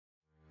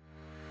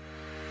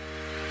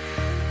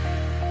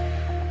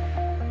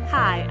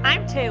Hi,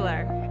 I'm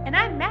Taylor. And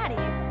I'm Maddie.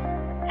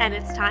 And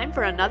it's time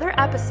for another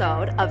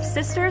episode of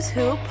Sisters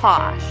Who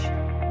Posh.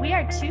 We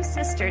are two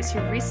sisters who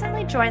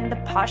recently joined the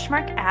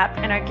Poshmark app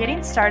and are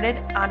getting started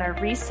on our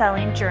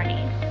reselling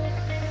journey,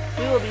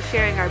 We will be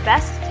sharing our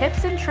best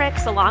tips and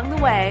tricks along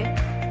the way,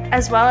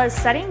 as well as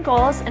setting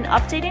goals and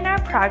updating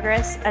our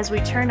progress as we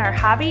turn our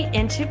hobby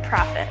into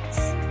profits.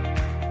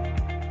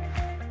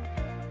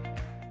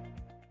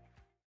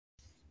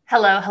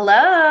 Hello.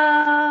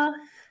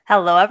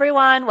 Hello,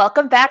 everyone.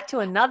 Welcome back to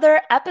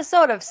another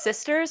episode of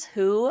Sisters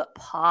Who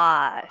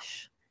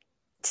Posh.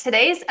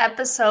 Today's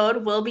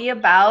episode will be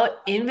about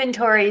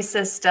inventory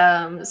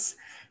systems.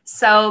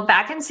 So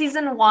back in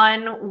season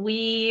 1,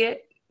 we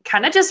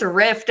kind of just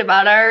riffed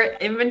about our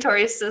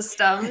inventory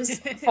systems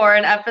for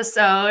an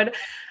episode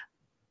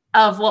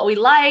of what we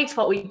liked,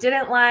 what we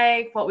didn't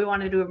like, what we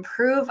wanted to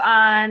improve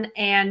on.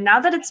 And now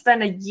that it's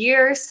been a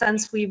year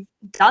since we've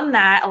done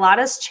that, a lot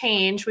has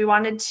changed. We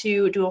wanted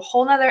to do a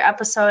whole nother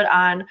episode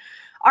on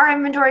our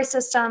inventory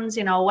systems,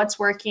 what's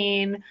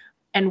working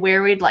and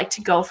where we'd like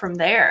to go from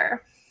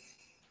there.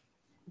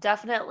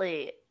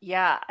 Definitely.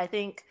 Yeah, I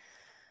think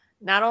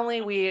not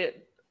only we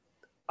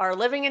are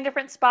living in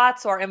different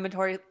spots, so our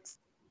inventory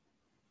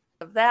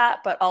of that,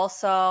 but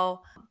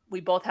also we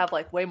both have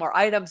like way more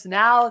items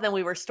now than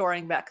we were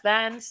storing back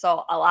then.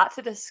 So a lot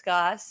to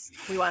discuss.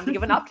 We wanted to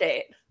give an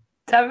update.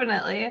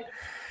 Definitely.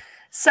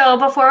 So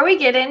before we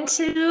get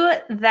into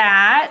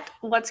that,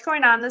 what's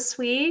going on this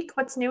week?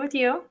 What's new with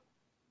you?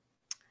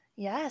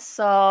 Yeah,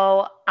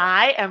 so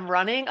I am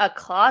running a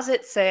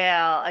closet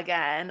sale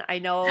again. I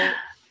know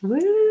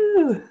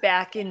Woo!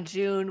 back in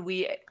June,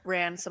 we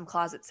ran some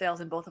closet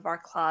sales in both of our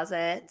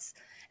closets.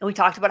 And we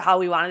talked about how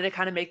we wanted to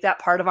kind of make that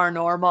part of our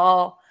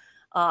normal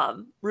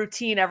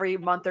routine every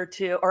month or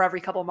two or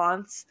every couple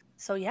months.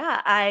 So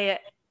yeah, I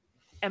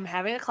am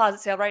having a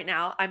closet sale right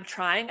now. I'm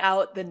trying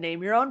out the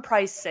Name Your Own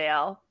Price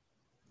sale,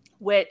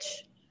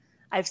 which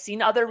I've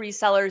seen other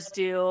resellers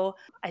do.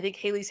 I think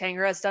Haley's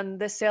Hanger has done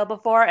this sale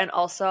before. And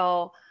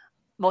also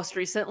most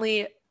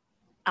recently,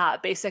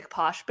 Basic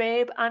Posh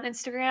Babe on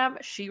Instagram.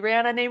 She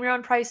ran a Name Your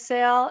Own Price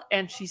sale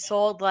and she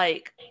sold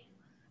I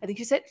think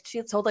she said she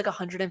had sold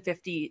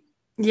 150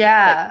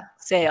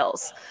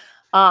 sales.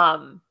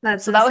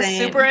 That's so that was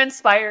insane. super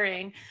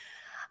inspiring.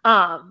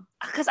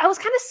 Because I was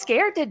kind of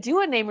scared to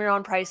do a Name Your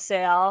Own Price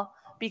sale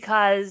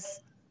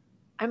because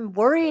I'm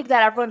worried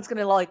that everyone's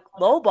going to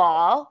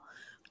lowball.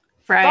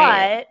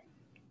 Right. But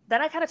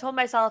then I kind of told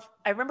myself,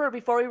 I remember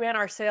before we ran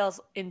our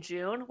sales in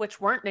June, which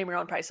weren't Name Your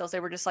Own Price sales,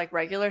 they were just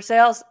regular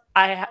sales.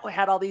 I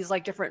had all these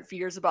different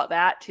fears about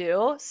that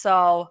too.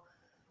 So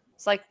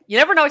it's you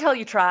never know until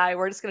you try.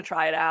 We're just going to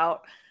try it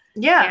out.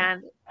 Yeah.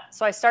 And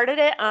so I started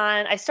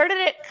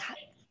it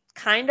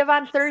kind of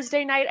on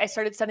Thursday night. I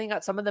started sending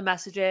out some of the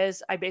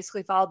messages. I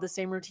basically followed the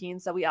same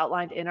routines that we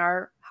outlined in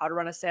our How to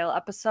Run a Sale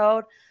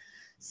episode.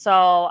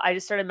 So I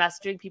just started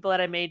messaging people that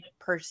had made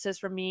purchases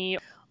from me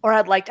or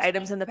had liked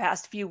items in the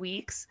past few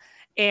weeks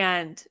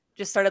and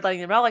just started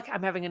letting them know,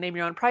 I'm having a Name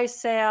Your Own Price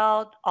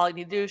sale. All you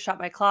need to do is shop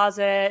my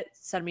closet,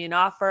 send me an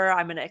offer.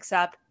 I'm going to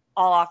accept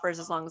all offers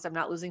as long as I'm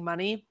not losing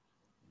money.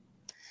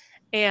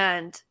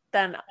 And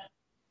then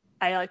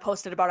I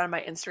posted about it on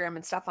my Instagram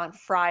and stuff on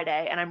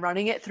Friday, and I'm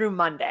running it through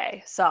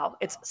Monday. So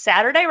it's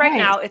Saturday right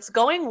now. It's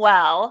going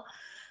well.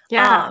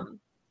 Yeah.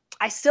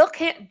 I still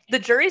can't, the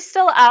jury's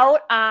still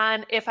out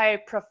on if I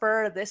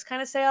prefer this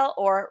kind of sale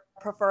or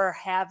prefer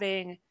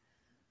having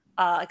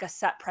a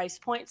set price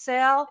point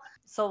sale.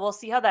 So we'll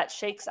see how that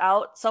shakes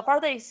out. So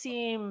far, they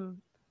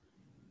seem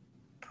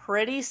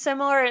pretty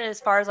similar as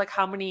far as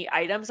how many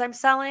items I'm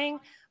selling.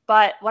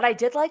 But what I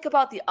did like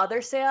about the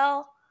other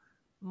sale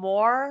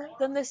more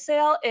than this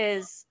sale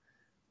is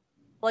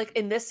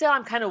in this sale,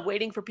 I'm kind of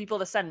waiting for people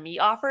to send me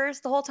offers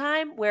the whole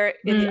time, where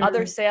in the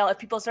other sale, if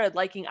people started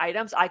liking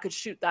items, I could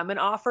shoot them an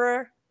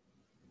offer,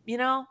 which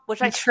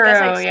I guess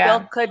I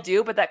still could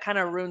do, but that kind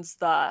of ruins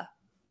the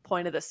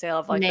point of the sale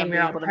of Name them your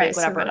being own able to price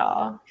make whatever. of it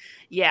all.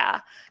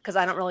 Yeah, because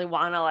I don't really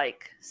want to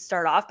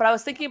start off, but I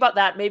was thinking about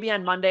that maybe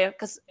on Monday,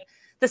 because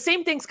the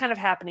same thing's kind of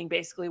happening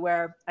basically,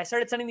 where I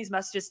started sending these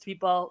messages to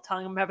people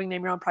telling them I'm having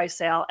Name Your Own Price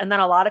sale. And then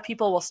a lot of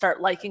people will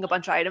start liking a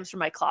bunch of items from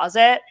my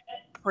closet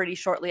pretty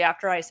shortly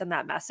after I send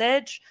that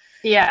message.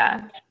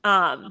 Yeah.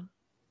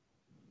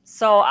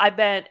 So I've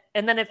been,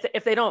 and then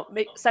if they don't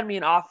send me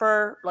an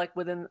offer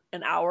within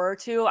an hour or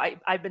two,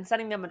 I've been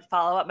sending them a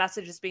follow-up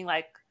messages being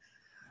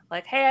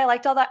hey, I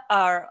liked all that,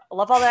 or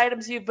love all the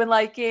items you've been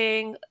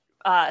liking.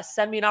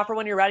 Send me an offer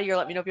when you're ready, or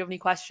let me know if you have any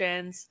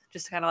questions,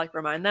 just to kind of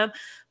remind them.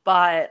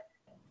 But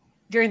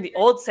during the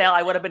old sale,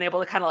 I would have been able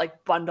to kind of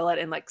bundle it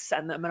and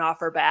send them an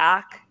offer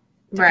back.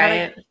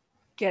 Right.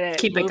 Get it.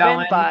 Keep moving, it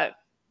going. But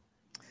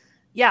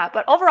yeah,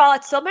 but overall,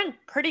 it's still been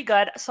pretty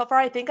good. So far,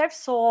 I think I'm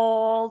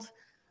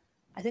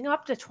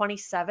up to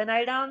 27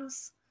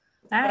 items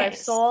that I've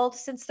sold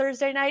since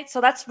Thursday night. So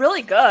that's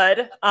really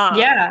good.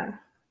 Yeah.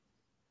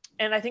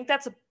 And I think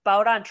that's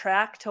about on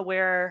track to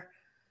where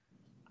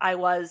I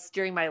was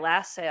during my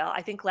last sale.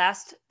 I think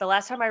the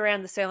last time I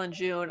ran the sale in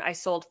June, I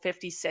sold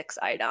 56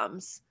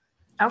 items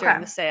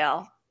during the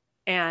sale.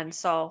 And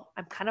so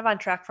I'm kind of on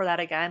track for that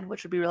again,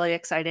 which would be really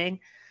exciting.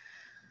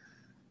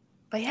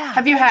 But yeah.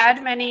 Have you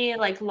had many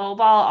like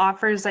lowball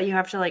offers that you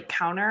have to like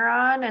counter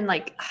on, and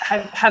like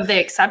have they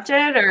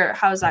accepted, or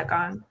how's that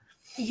gone?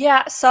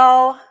 Yeah,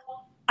 so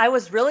I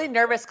was really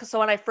nervous because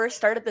when I first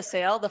started the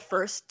sale, the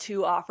first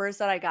 2 offers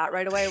that I got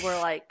right away were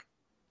like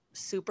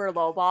super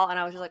lowball, and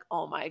I was just like,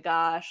 oh my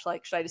gosh,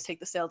 like should I just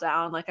take the sale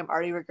down? Like I'm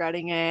already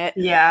regretting it.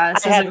 Yeah,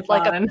 I had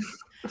like a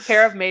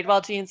pair of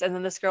Madewell jeans, and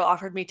then this girl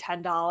offered me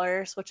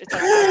 $10, which it's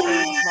like I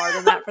paid more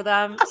than that for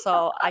them,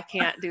 so I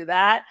can't do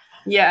that.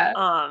 Yeah.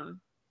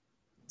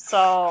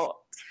 So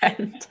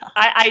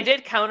I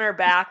did counter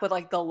back with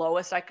like the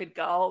lowest I could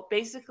go.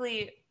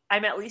 Basically,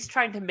 I'm at least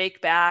trying to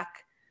make back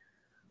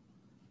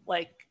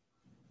like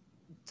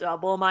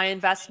double my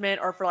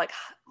investment, or for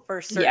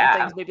certain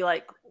things, maybe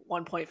like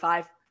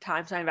 1.5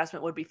 times my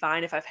investment would be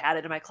fine if I've had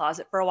it in my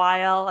closet for a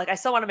while. Like I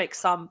still want to make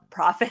some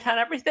profit on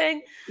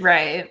everything.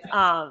 Right.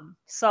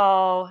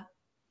 So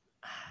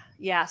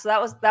yeah, so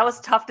that was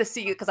tough to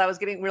see because I was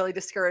getting really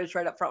discouraged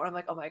right up front when I'm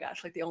like, oh my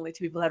gosh, like the only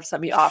 2 people that have sent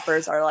me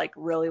offers are like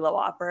really low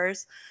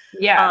offers.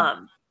 Yeah.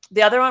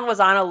 The other one was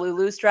on a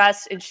Lulu's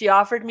dress, and she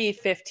offered me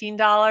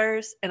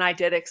 $15, and I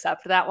did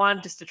accept that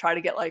one just to try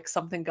to get like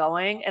something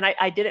going. And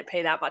I didn't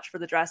pay that much for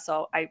the dress,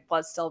 so I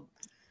was still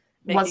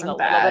making a little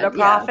bit of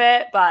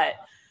profit, but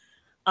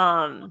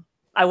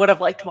I would have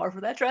liked more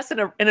for that dress in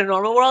a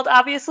normal world,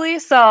 obviously.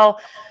 So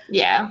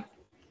yeah.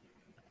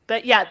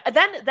 But yeah,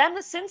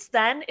 then since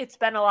then, it's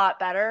been a lot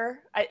better.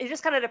 It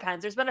just kind of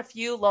depends. There's been a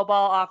few lowball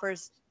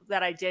offers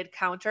that I did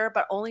counter,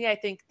 but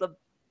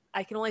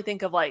I can only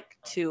think of like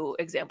 2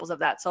 examples of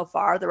that so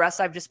far. The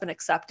rest I've just been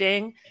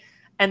accepting.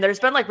 And there's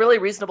been like really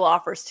reasonable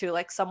offers too.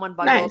 Like someone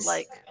bundled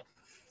like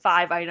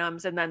 5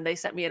 items, and then they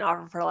sent me an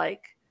offer for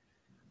like,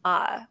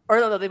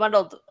 they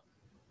bundled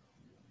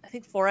I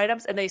think 4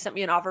 items, and they sent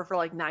me an offer for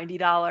like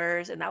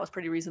 $90, and that was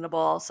pretty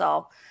reasonable.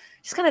 So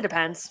just kind of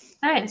depends.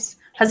 Nice.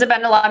 Has it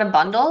been a lot of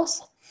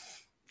bundles?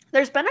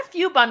 There's been a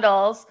few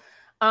bundles.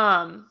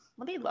 Let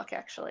me look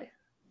actually.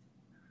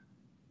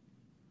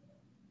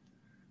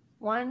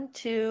 1,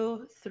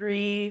 2,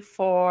 3,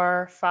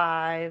 4,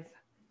 5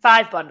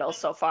 bundles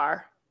so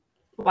far.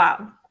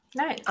 Wow.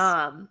 Nice.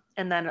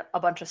 And then a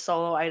bunch of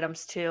solo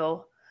items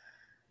too.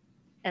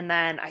 And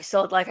then I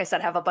still, like I said,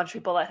 have a bunch of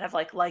people that have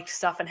like liked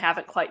stuff and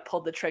haven't quite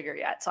pulled the trigger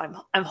yet. So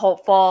I'm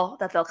hopeful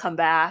that they'll come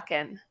back.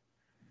 And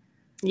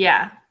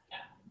yeah.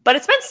 But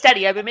it's been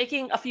steady. I've been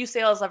making a few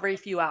sales every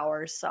few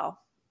hours. So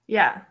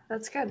yeah,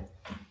 that's good.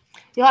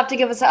 You'll have to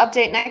give us an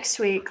update next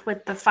week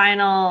with the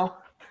final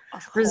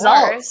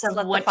results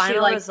of what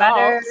you like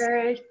better.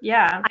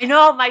 Yeah. I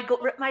know my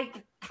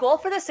goal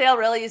for the sale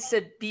really is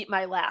to beat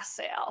my last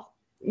sale.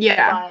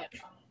 Yeah.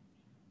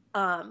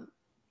 But,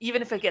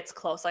 even if it gets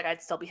close, like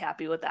I'd still be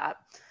happy with that.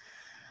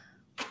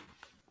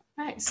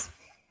 Nice.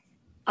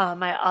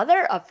 My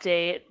other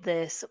update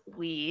this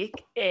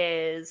week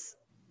is,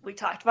 we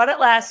talked about it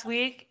last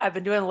week. I've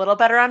been doing a little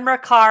better on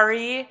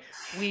Mercari.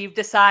 We've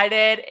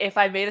decided if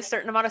I made a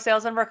certain amount of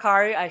sales on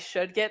Mercari, I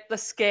should get the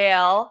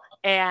scale.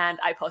 And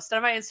I posted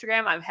on my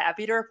Instagram, I'm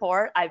happy to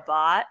report I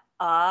bought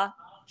a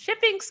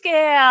shipping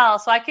scale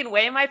so I can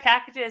weigh my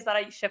packages that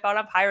I ship out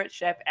on Pirate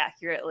Ship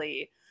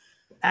accurately.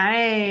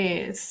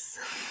 Nice.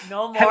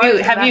 No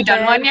more. Have you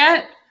done one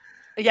yet?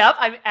 Yep.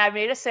 I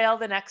made a sale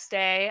the next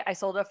day. I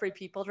sold a Free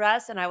People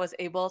dress, and I was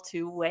able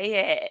to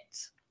weigh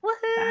it.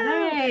 Woohoo!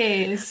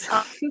 Nice.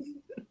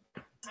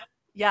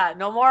 Yeah.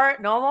 No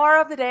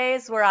more of the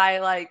days where I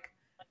like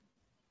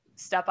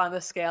step on the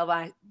scale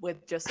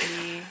with just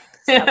me,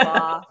 step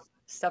off,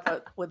 step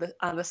up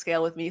on the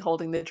scale with me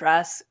holding the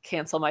dress,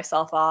 cancel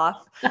myself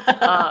off,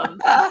 and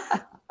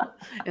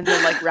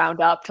then like round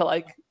up to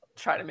like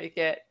try to make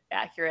it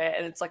accurate.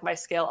 And it's like my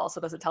scale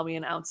also doesn't tell me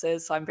in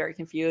ounces, so I'm very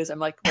confused. I'm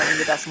like running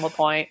the decimal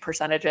point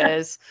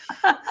percentages.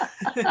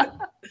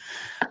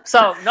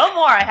 So no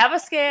more. I have a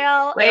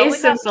scale. Way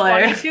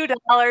simpler.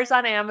 $22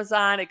 on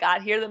Amazon. It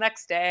got here the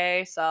next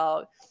day.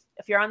 So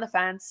if you're on the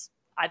fence,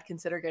 I'd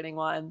consider getting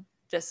one.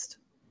 Just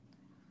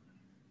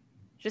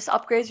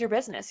upgrades your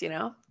business, you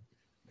know?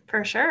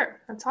 For sure.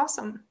 That's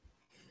awesome.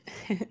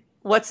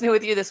 What's new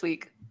with you this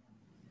week?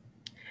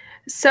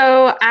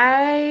 So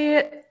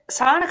I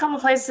saw in a couple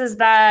places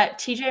that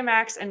TJ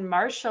Maxx and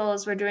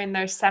Marshalls were doing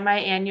their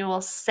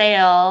semi-annual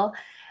sale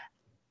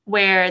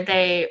where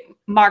they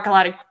mark a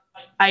lot of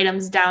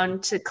items down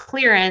to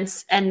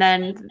clearance, and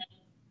then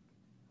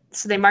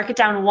so they mark it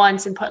down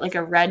once and put like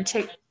a red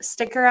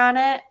sticker on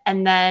it,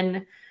 and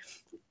then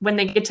when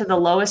they get to the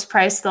lowest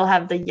price they'll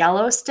have the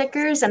yellow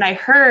stickers. And I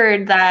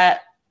heard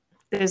that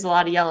there's a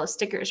lot of yellow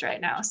stickers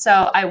right now,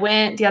 so I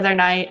went the other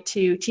night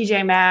to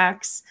TJ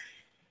Maxx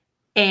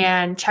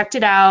and checked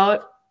it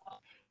out.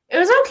 It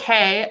was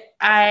okay.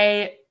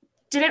 I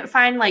didn't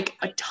find like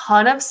a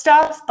ton of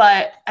stuff,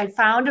 but I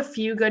found a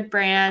few good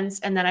brands,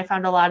 and then I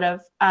found a lot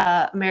of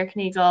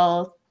American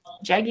Eagle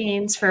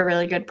jeggings for a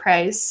really good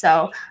price,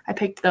 so I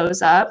picked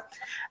those up.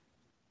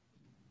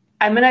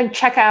 I'm going to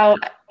check out,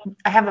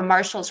 I have a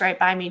Marshalls right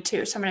by me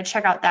too, so I'm going to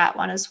check out that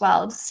one as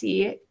well to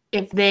see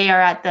if they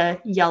are at the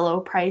yellow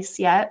price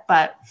yet,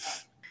 but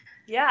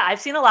yeah,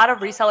 I've seen a lot of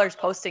resellers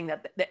posting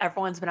that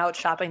everyone's been out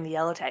shopping the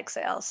yellow tag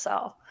sales.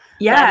 So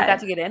yeah, glad we got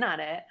to get in on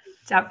it.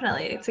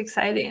 Definitely. It's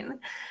exciting.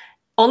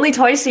 Only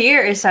twice a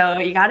year, so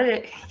you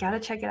gotta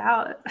check it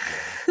out.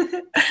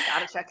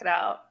 Gotta check it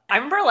out. I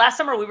remember last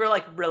summer we were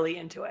like really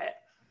into it.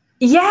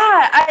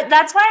 Yeah,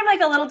 that's why I'm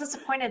like a little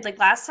disappointed. Like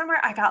last summer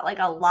I got like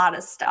a lot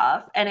of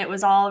stuff and it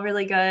was all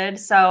really good.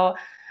 So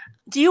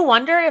do you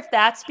wonder if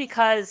that's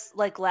because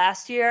like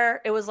last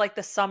year it was like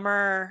the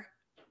summer?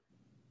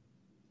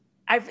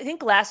 I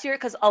think last year,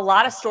 because a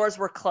lot of stores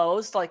were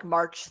closed like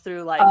March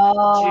through like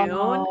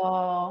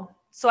June.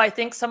 So I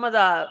think some of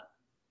the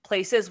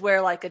places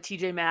where like a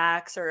TJ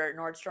Maxx or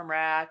Nordstrom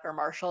Rack or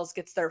Marshalls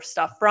gets their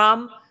stuff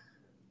from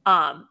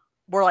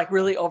were like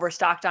really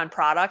overstocked on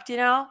product, you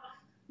know?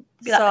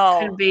 That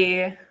so could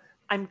be.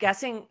 I'm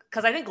guessing,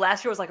 because I think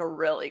last year was like a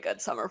really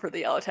good summer for the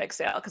yellow tag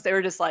sale, because they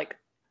were just like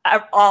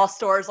all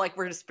stores like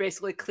were just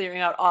basically clearing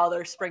out all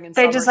their spring and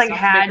summer. They just like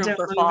had to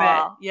for move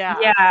fall. it.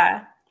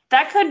 Yeah.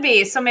 That could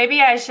be. So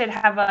maybe I should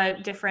have a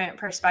different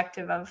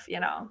perspective of, you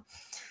know,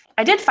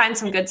 I did find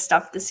some good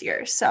stuff this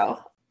year. So,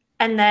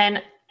 and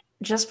then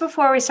just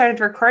before we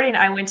started recording,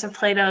 I went to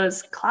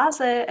Plato's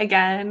Closet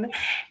again.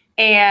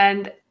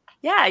 And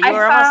yeah, you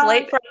were almost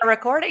late for a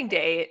recording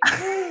date.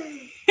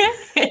 She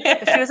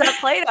was at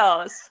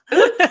Plato's.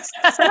 Oops,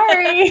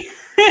 sorry.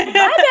 My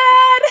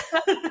bad.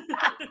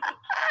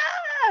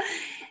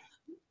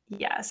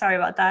 Yeah, sorry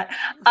about that.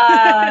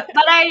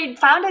 But I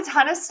found a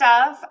ton of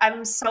stuff.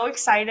 I'm so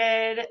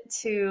excited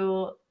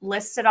to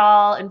list it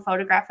all and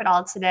photograph it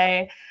all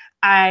today.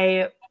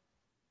 I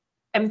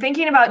am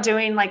thinking about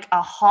doing like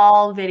a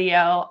haul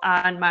video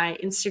on my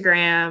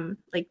Instagram,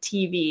 like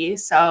TV.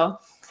 So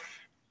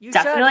you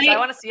definitely should, I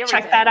want to see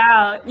everything. Check that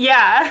out.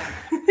 Yeah.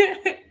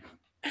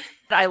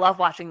 I love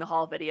watching the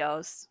haul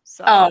videos.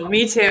 So oh,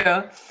 me too.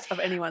 Of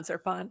anyone's are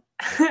fun.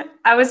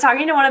 I was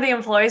talking to one of the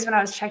employees when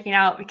I was checking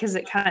out because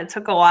it kind of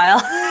took a while.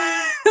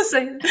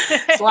 So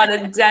it's a lot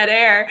of dead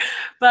air.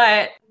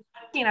 But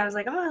you know, I was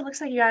like, oh, it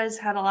looks like you guys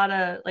had a lot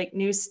of like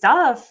new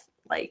stuff,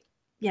 like,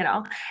 you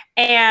know,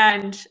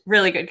 and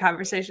really good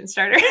conversation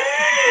starter.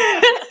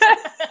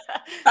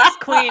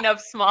 Queen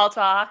of small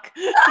talk.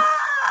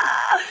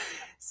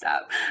 So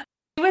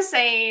he was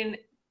saying,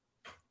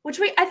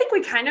 which I think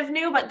we kind of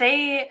knew, but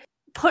they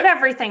put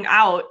everything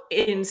out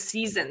in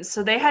seasons.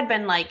 So they had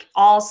been like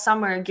all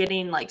summer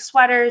getting like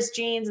sweaters,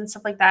 jeans and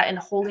stuff like that and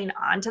holding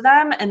on to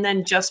them and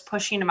then just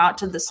pushing them out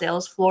to the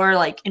sales floor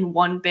like in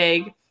one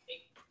big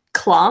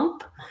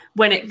clump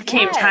when it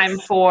came time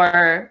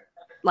for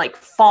like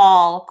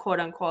fall, quote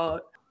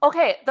unquote.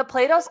 Okay, the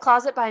Plato's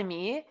Closet by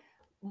me,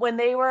 when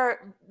they were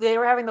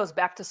having those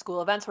back to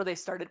school events where they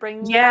started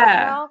bringing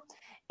out,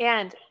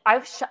 and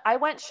I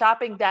went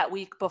shopping that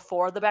week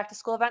before the back to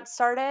school event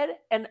started.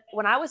 And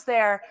when I was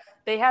there,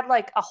 they had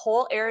like a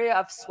whole area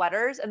of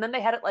sweaters and then they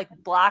had it like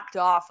blocked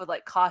off with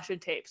like caution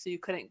tape. So you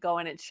couldn't go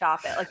in and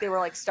shop it. Like they were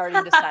like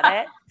starting to set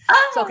it.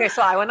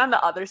 So I went on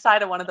the other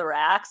side of one of the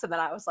racks and then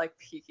I was like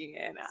peeking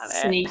in on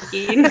it.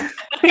 Sneaking.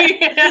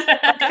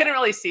 I couldn't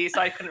really see,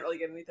 so I couldn't really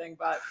get anything,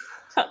 but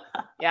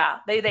yeah,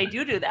 they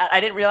do that. I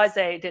didn't realize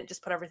they didn't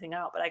just put everything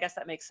out, but I guess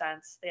that makes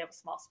sense. They have a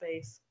small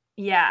space.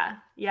 Yeah.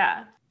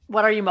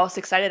 What are you most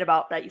excited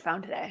about that you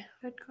found today?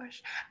 Good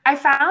question. I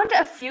found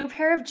a few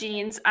pair of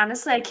jeans.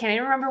 Honestly, I can't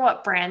even remember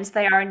what brands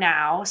they are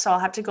now, so I'll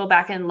have to go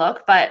back and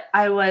look. But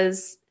I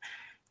was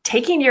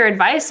taking your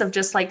advice of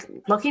just like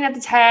looking at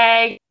the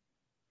tag.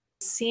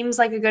 Seems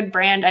like a good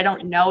brand. I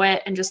don't know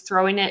it, and just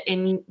throwing it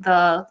in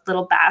the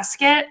little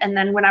basket. And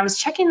then when I was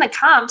checking the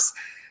comps,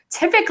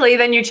 typically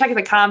then you check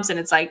the comps and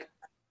it's like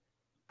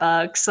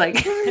bucks,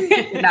 like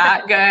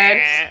not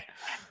good.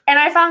 And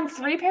I found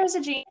 3 pairs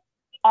of jeans,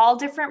 all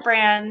different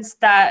brands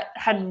that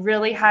had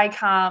really high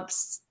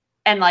comps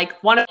and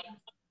like one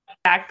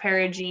back pair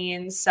of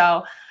jeans.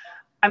 So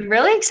I'm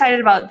really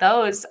excited about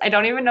those. I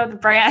don't even know the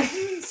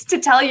brands to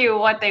tell you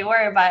what they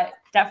were, but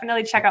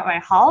definitely check out my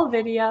haul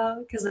video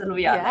because it'll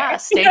be on there.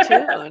 Stay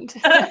tuned.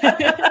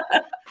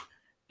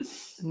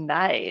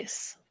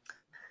 Nice.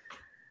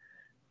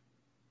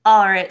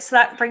 All right, so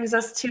that brings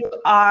us to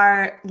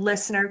our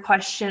listener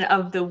question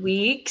of the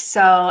week.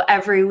 So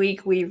every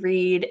week we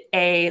read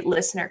a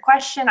listener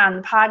question on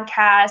the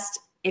podcast.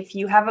 If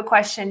you have a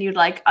question you'd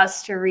like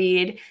us to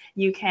read,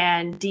 you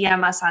can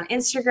DM us on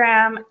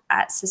Instagram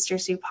at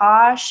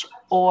sistersuposh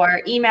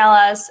or email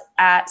us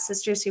at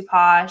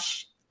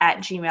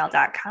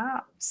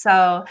sistersuposh@gmail.com.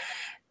 So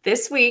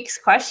this week's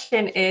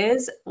question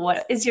is,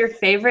 what is your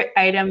favorite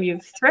item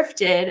you've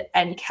thrifted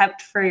and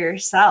kept for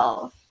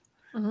yourself?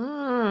 I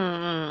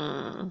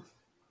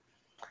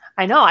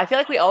know. I feel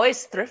like we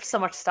always thrift so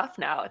much stuff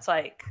now. It's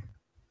like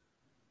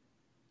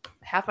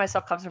half my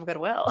stuff comes from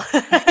Goodwill.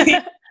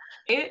 I'm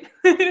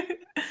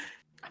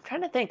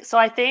trying to think. So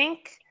I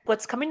think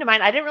what's coming to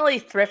mind, I didn't really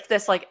thrift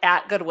this like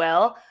at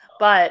Goodwill,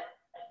 but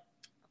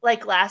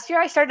like last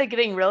year I started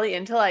getting really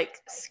into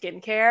like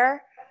skincare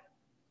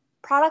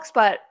products,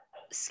 but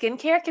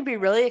skincare can be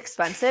really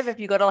expensive if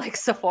you go to like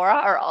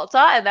Sephora or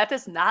Ulta, and that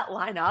does not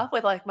line up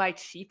with like my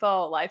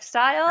cheapo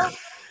lifestyle.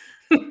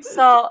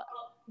 So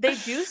they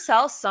do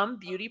sell some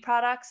beauty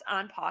products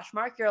on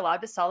Poshmark. You're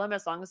allowed to sell them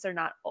as long as they're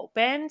not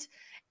opened.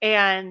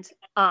 And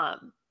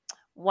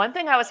one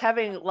thing I was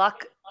having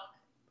luck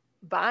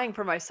buying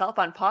for myself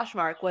on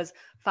Poshmark was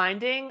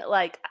finding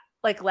like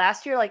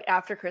last year, like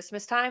after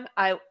Christmas time,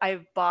 I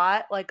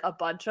bought like a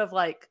bunch of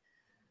like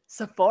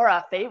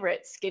Sephora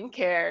favorite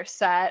skincare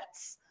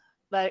sets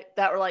that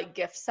were like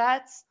gift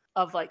sets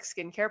of like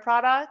skincare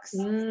products.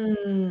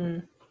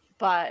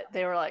 But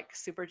they were like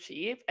super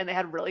cheap and they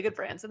had really good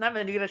brands in them.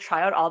 And you're going to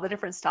try out all the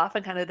different stuff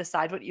and kind of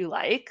decide what you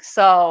like.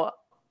 So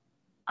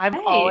I'm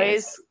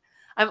always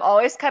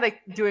kind of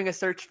doing a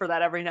search for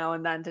that every now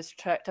and then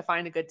to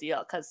find a good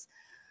deal. Cause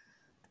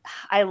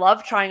I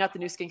love trying out the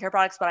new skincare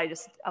products, but I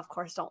just, of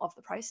course, don't love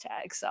the price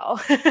tag. So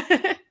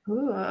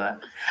Ooh.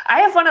 I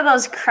have one of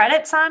those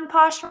credits on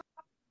Poshmark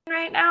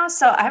right now.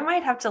 So I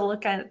might have to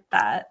look at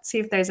that, see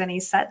if there's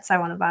any sets I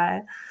want to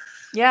buy.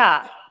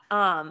 Yeah.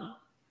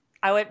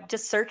 I would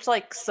just search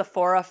like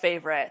Sephora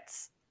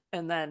favorites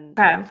and then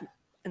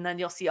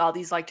you'll see all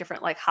these like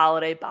different like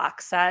holiday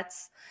box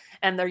sets,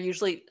 and they're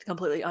usually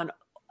completely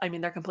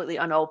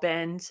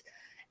unopened,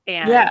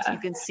 and you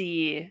can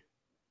see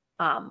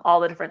all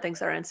the different things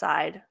that are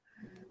inside.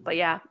 But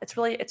yeah, it's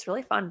really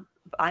fun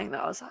buying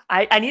those.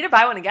 I need to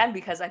buy one again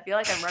because I feel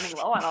like I'm running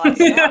low on a lot of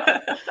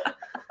stuff.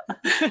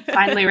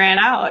 Finally ran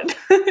out.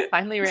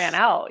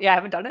 Yeah, I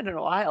haven't done it in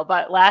a while,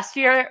 but last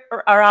year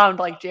around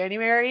like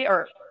January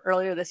or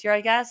earlier this year,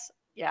 I guess.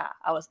 Yeah,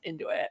 I was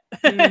into it.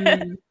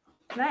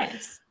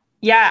 Nice.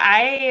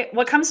 Yeah,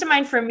 what comes to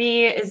mind for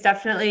me is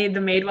definitely the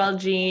Madewell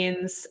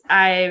jeans.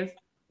 I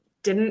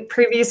didn't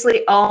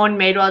previously own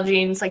Madewell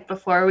jeans like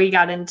before we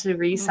got into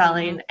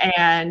reselling,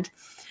 and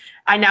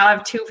I now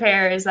have 2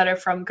 pairs that are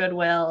from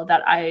Goodwill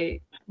that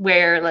I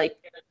wear. Like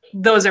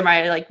those are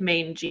my like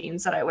main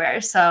jeans that I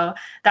wear. So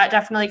that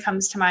definitely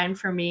comes to mind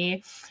for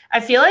me. I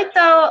feel like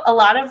though a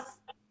lot of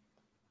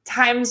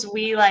times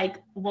we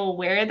like will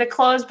wear the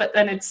clothes, but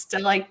then it's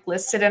still like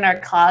listed in our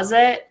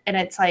closet, and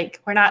it's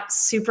like we're not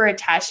super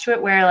attached to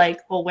it, where like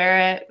we'll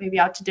wear it maybe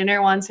out to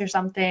dinner once or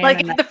something. Like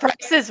if the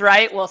price is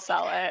right, we'll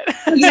sell it.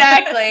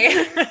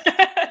 Exactly.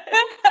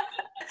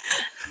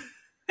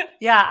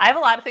 Yeah, I have a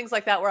lot of things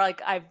like that where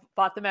like I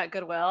bought them at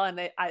Goodwill and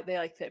they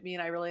like fit me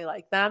and I really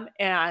like them.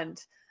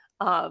 And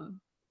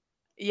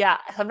yeah,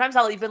 sometimes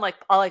I'll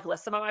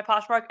list them on my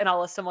Poshmark, and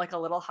I'll list them like a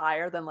little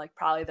higher than like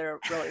probably they're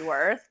really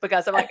worth,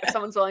 because I'm like, if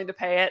someone's willing to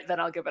pay it, then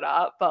I'll give it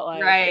up. But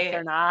like if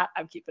they're not,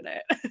 I'm keeping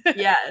it.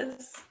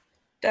 Yes,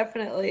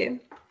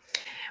 definitely.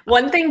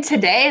 One thing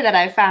today that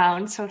I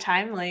found so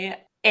timely,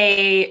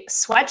 a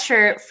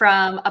sweatshirt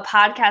from a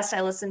podcast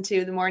I listened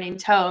to, The Morning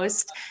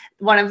Toast,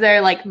 one of their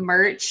like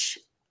merch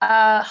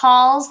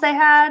hauls they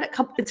had.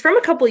 It's from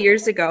a couple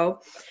years ago.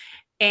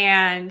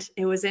 And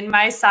it was in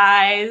my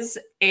size,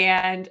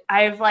 and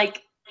I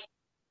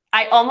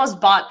almost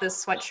bought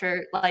this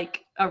sweatshirt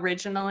like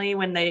originally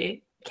when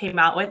they came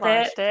out with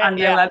it on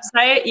their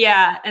website.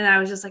 Yeah. And I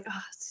was just like,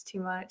 oh, it's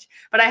too much.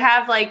 But I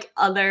have like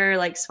other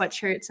like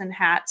sweatshirts and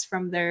hats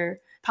from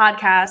their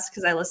podcast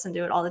because I listen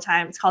to it all the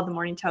time. It's called The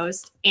Morning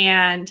Toast.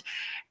 And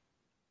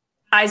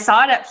I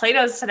saw it at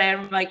Plato's today.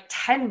 I'm like,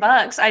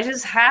 $10. I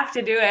just have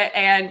to do it.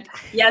 And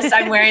yes,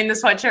 I'm wearing the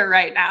sweatshirt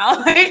right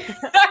now.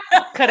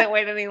 Couldn't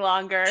wait any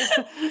longer.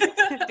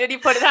 Did you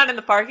put it on in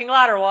the parking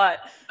lot or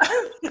what?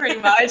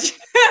 Pretty much.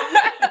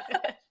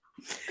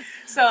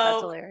 So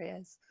that's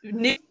hilarious.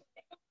 New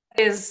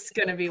is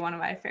going to be one of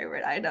my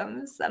favorite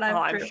items that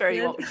I'm sure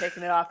you won't be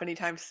taking it off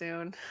anytime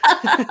soon.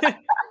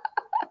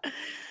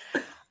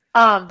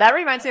 That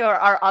reminds me of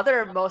our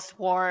other most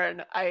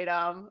worn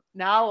item.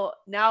 Now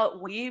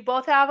we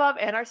both have them,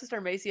 and our sister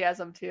Macy has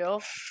them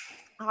too.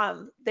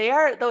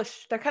 They're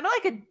kind of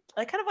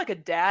like a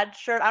dad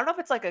shirt. I don't know if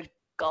it's like a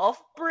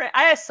golf brand.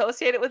 I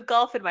associate it with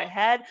golf in my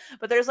head,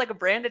 but there's like a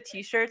brand of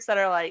t-shirts that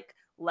are like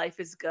 "Life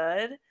is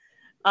Good."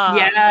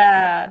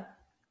 Yeah.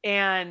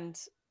 And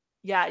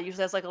yeah, it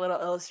usually has like a little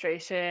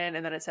illustration,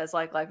 and then it says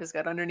like "Life is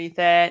Good" underneath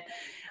it.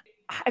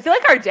 I feel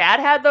like our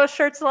dad had those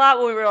shirts a lot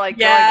when we were like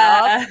growing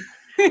up.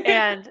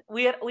 And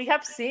we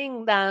kept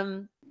seeing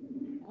them.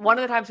 One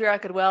of the times we were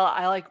at Goodwill,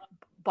 I like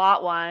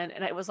bought one,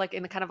 and it was like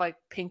in the kind of like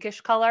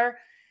pinkish color,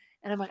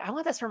 and I'm like, I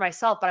want this for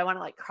myself, but I want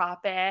to like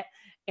crop it.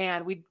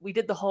 And we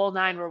did the whole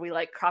 9 where we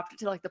like cropped it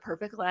to like the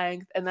perfect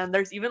length, and then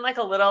there's even like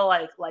a little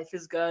like "Life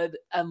is Good"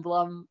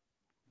 emblem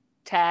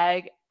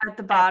tag at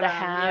the bottom, at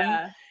the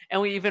hem.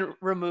 And we even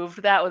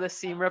removed that with a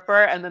seam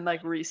ripper and then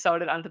like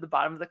re-sewed it onto the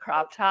bottom of the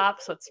crop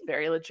top, so it's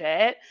very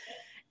legit.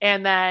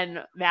 And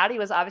then Maddie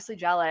was obviously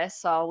jealous,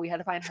 so we had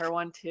to find her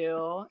one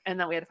too. And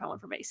then we had to find one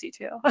for Macy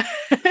too.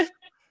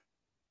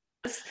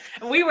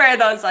 We wear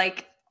those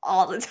like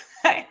all the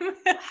time.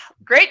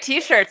 Great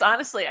t-shirts,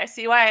 honestly. I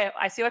see why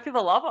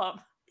people love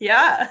them.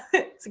 Yeah,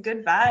 it's a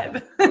good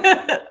vibe.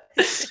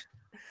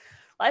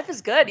 Life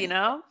is good, you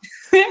know?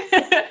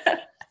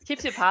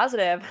 Keeps you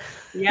positive.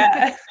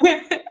 Yeah.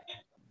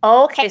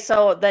 Okay,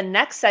 so the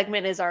next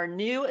segment is our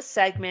new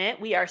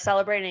segment. We are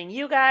celebrating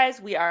you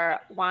guys. We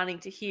are wanting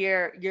to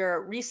hear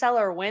your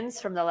reseller wins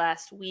from the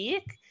last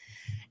week.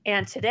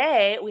 And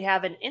today we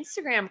have an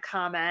Instagram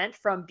comment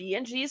from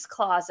B&G's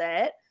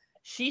Closet.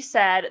 She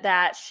said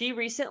that she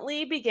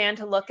recently began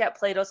to look at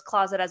Plato's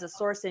Closet as a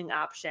sourcing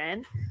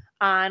option.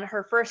 On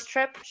her first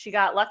trip, she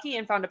got lucky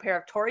and found a pair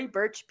of Tory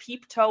Burch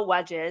peep toe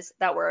wedges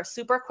that were a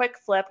super quick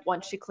flip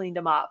once she cleaned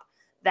them up.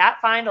 That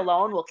find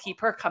alone will keep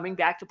her coming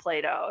back to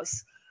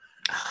Plato's.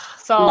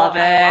 So Love it.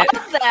 I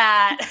love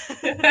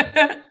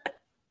that.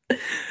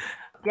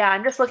 Yeah,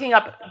 I'm just looking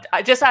up,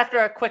 just after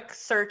a quick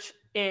search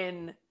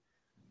in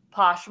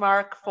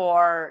Poshmark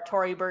for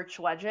Tory Burch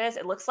wedges,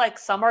 it looks like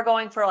some are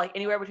going for like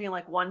anywhere between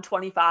like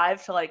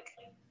 $125 to like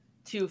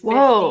 $250.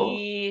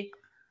 Whoa.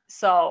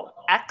 So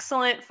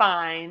excellent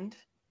find.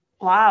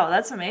 Wow,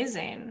 that's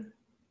amazing.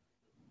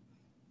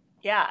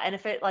 Yeah, and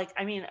if it like,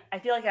 I mean, I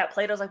feel like at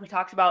Plato's, like we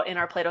talked about in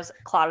our Plato's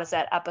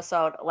Closet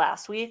episode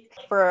last week,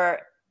 for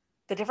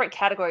the different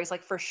categories,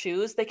 like for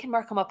shoes, they can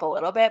mark them up a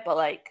little bit, but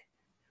like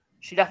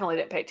she definitely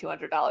didn't pay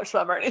 $200 for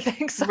them or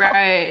anything. So.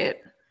 Right.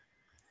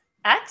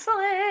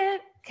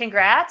 Excellent.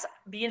 Congrats,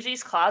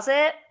 B&G's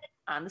Closet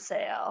on the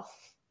sale.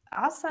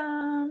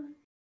 Awesome.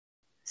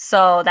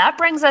 So that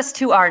brings us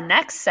to our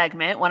next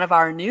segment, one of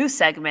our new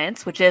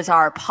segments, which is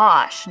our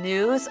Posh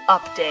News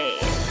Update.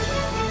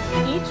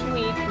 Each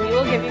week, we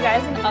will give you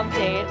guys an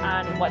update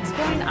on what's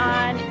going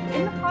on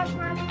in the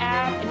Poshmark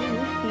app, any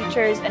new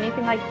features,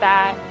 anything like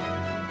that,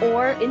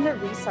 or in the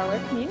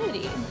reseller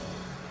community.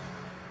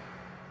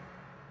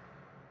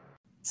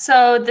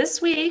 So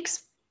this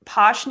week's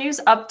Posh News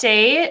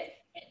Update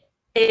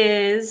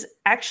is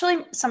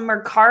actually some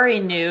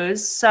Mercari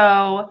news.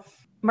 So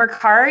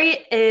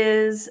Mercari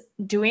is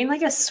doing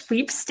like a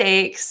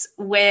sweepstakes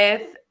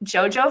with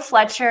JoJo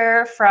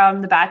Fletcher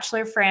from the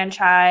Bachelor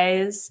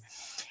franchise,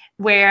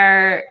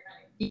 where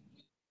you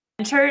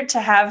enter to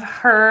have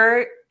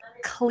her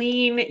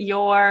clean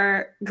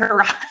your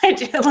garage,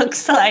 it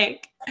looks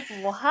like.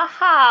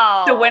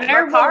 Wow. The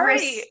winner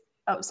Mercari.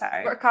 Oh,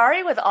 sorry.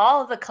 Mercari with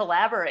all of the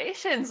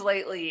collaborations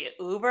lately.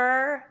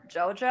 Uber,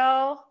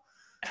 JoJo.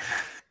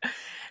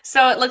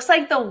 So it looks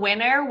like the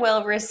winner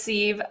will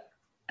receive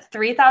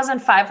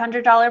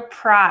 $3,500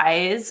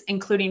 prize,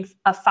 including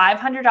a $500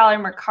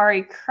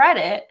 Mercari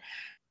credit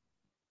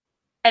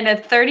and a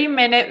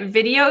 30-minute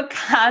video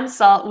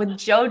consult with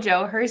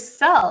JoJo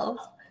herself.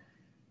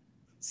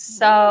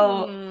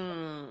 So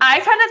I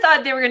kind of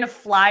thought they were going to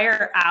fly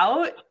her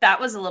out. That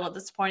was a little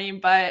disappointing,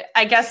 but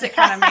I guess it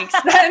kind of makes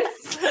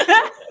sense.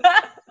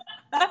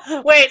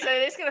 Wait, so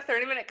they just get a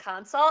 30-minute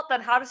consult?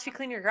 Then how does she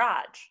clean your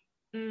garage?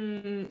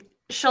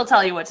 She'll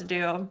tell you what to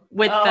do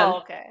with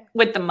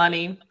with the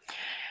money.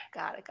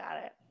 Got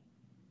it.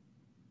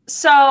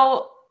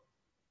 So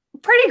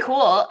pretty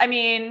cool. I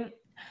mean,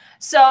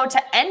 so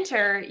to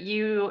enter,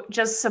 you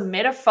just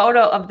submit a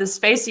photo of the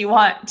space you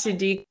want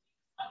to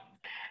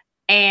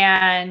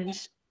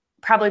and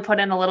probably put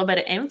in a little bit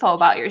of info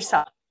about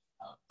yourself.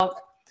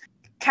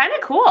 Kind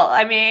of cool.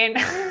 I mean,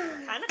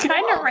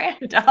 kind of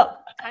random.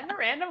 Kind of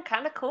random,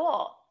 kind of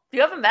cool. If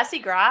you have a messy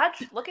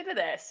garage, look into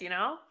this, you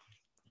know?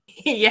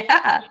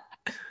 Yeah.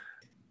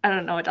 I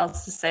don't know what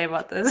else to say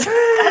about this.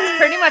 That's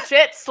pretty much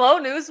it. Slow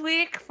news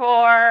week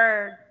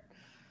for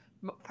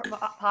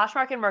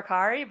Poshmark and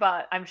Mercari,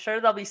 but I'm sure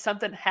there'll be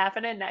something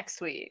happening next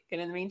week. And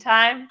in the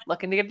meantime,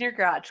 looking to get your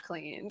garage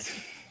cleaned.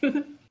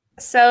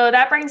 So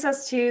that brings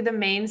us to the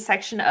main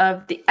section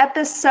of the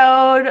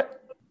episode.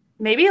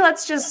 Maybe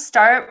let's just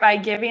start by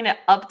giving an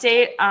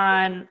update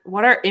on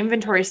what our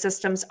inventory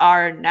systems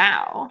are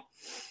now.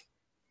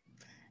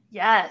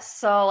 Yes.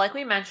 So like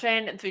we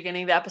mentioned at the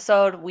beginning of the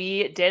episode,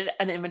 we did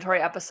an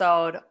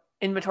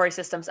inventory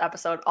systems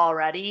episode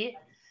already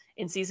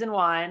in season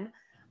 1,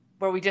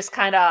 where we just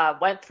kind of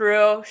went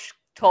through,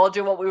 told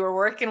you what we were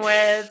working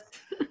with.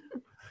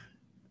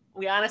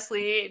 We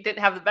honestly didn't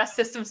have the best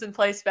systems in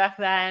place back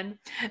then.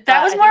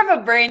 That was more of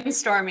a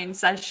brainstorming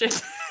session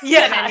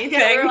than anything.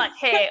 Yeah, we were like,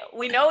 hey,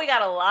 we know we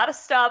got a lot of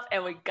stuff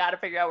and we got to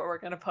figure out where we're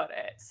going to put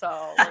it.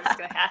 So we're just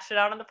going to hash it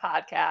out on the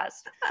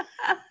podcast.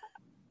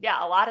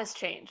 Yeah, a lot has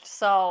changed.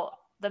 So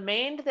the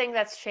main thing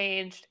that's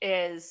changed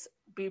is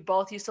we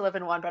both used to live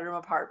in 1-bedroom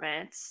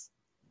apartments.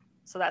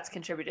 So that's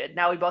contributed.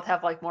 Now we both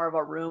have like more of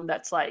a room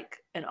that's like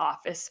an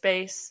office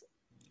space.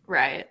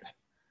 Right.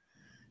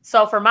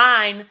 So for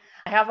mine,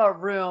 I have a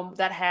room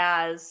that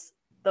has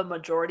the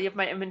majority of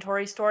my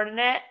inventory stored in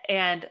it.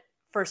 And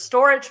for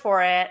storage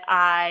for it,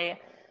 I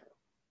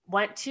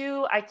went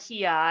to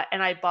IKEA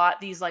and I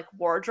bought these like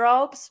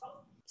wardrobes.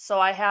 So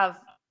I have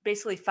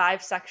basically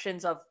 5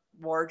 sections of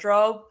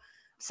wardrobe.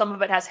 Some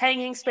of it has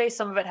hanging space,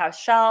 some of it has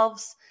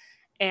shelves.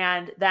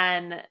 And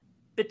then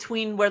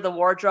between where the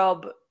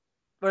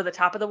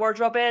top of the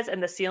wardrobe is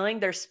and the ceiling,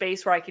 there's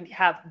space where I can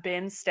have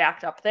bins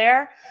stacked up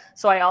there.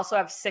 So I also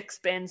have 6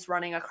 bins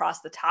running across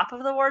the top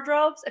of the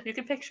wardrobes, if you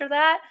can picture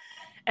that.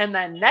 And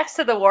then next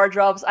to the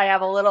wardrobes, I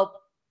have a little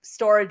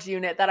storage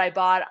unit that I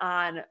bought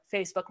on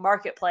Facebook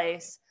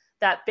Marketplace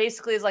that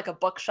basically is like a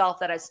bookshelf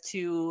that has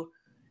 2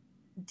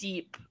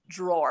 deep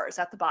drawers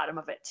at the bottom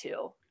of it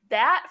too.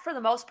 That, for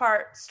the most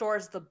part,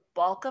 stores the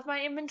bulk of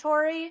my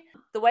inventory.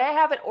 The way I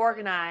have it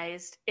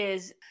organized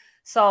is,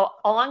 so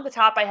along the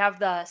top, I have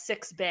the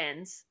 6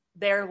 bins.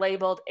 They're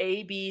labeled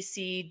A, B,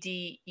 C,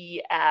 D,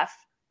 E, F.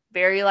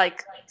 Very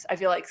like, I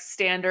feel like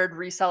standard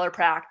reseller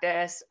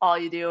practice. All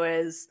you do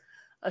is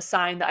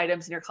assign the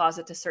items in your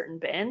closet to certain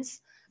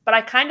bins. But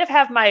I kind of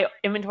have my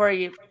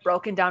inventory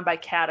broken down by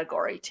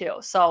category too.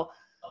 So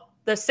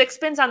the 6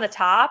 bins on the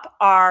top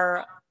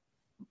are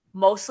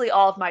mostly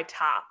all of my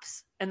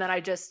tops. And then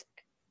I just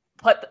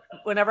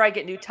whenever I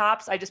get new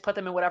tops, I just put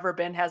them in whatever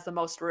bin has the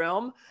most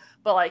room.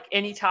 But like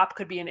any top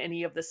could be in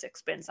any of the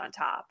 6 bins on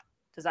top.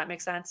 Does that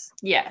make sense?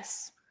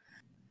 Yes.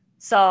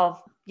 So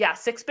yeah,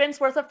 6 bins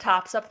worth of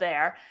tops up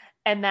there.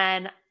 And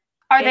then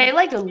are they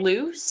like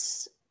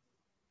loose,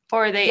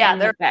 or are they in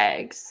the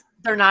bags?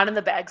 They're not in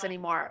the bags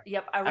anymore.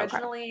 Yep.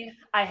 Originally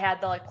I had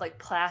the like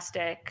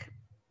plastic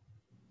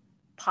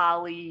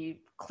poly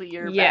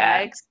clear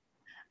bags,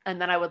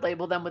 and then I would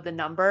label them with the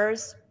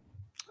numbers.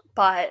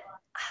 But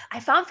I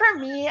found for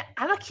me,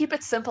 I'm a keep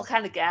it simple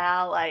kind of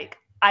gal. Like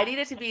I need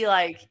it to be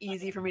like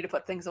easy for me to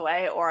put things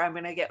away, or I'm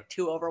going to get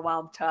too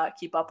overwhelmed to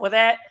keep up with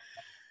it.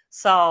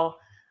 So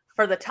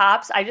for the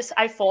tops,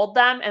 I fold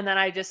them, and then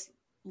I just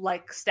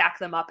like stack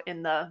them up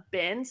in the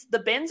bins. The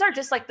bins are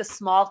just like the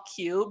small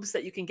cubes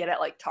that you can get at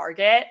like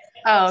Target.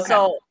 Oh, okay.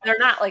 So they're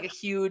not like a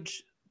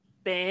huge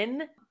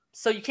bin.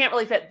 So you can't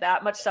really fit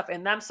that much stuff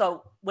in them.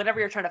 So whenever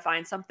you're trying to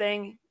find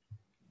something,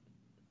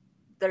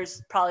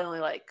 there's probably only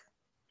like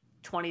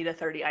 20 to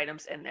 30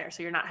 items in there.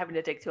 So you're not having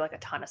to dig through like a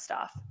ton of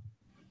stuff.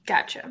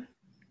 Gotcha.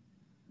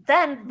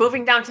 Then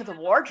moving down to the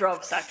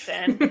wardrobe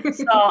section.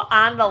 So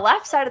on the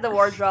left side of the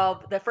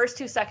wardrobe, the first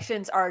 2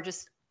 sections are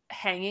just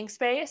hanging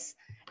space.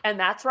 And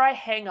that's where I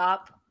hang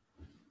up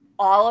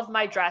all of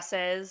my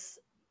dresses.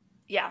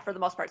 Yeah, for the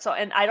most part. So,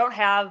 and I don't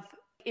have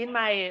in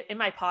my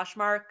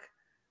Poshmark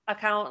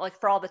account, like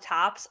for all the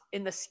tops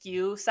in the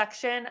SKU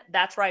section,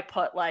 that's where I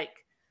put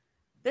like,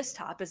 this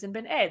top is in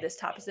bin A, this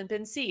top is in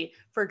bin C.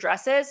 For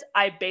dresses,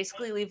 I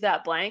basically leave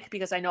that blank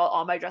because I know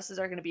all my dresses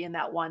are going to be in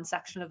that one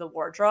section of the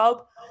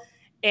wardrobe.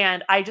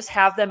 And I just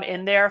have them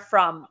in there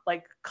from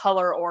like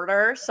color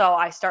order. So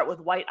I start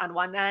with white on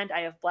one end, I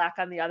have black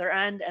on the other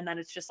end, and then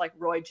it's just like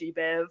Roy G.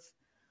 Biv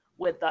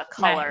with the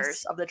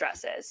colors of the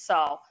dresses.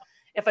 So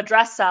if a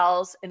dress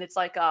sells and it's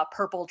like a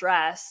purple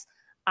dress,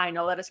 I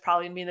know that it's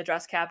probably going to be in the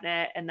dress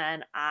cabinet. And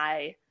then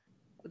I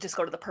just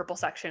go to the purple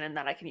section, and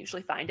then I can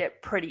usually find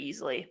it pretty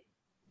easily.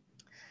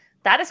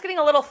 That is getting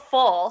a little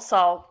full,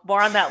 so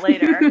more on that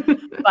later.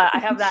 But I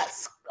have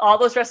all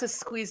those dresses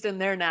squeezed in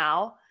there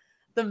now.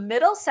 The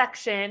middle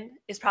section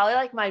is probably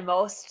like my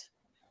most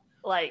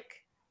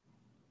like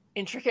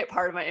intricate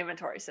part of my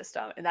inventory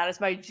system, and that is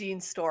my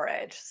jeans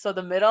storage. So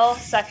the middle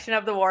section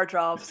of the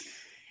wardrobes,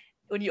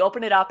 when you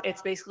open it up,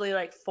 it's basically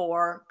like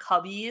 4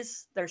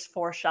 cubbies. There's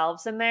 4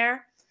 shelves in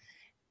there.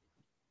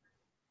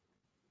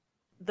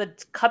 The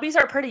cubbies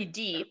are pretty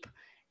deep,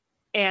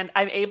 and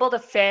I'm able to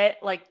fit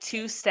like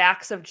 2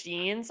 stacks of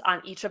jeans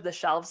on each of the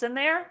shelves in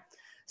there.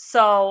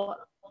 So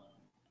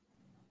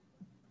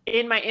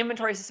in my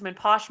inventory system in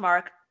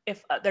Poshmark,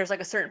 if there's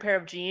like a certain pair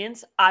of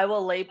jeans, I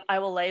will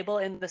label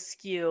in the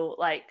SKU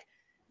like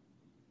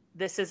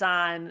this is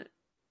on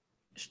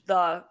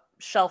the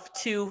shelf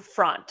 2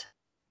 front,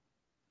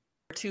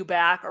 or 2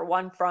 back, or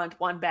 1 front,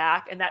 1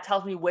 back, and that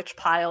tells me which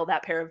pile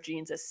that pair of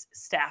jeans is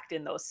stacked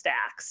in those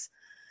stacks.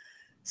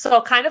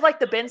 So kind of like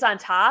the bins on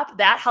top,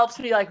 that helps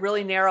me like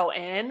really narrow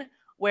in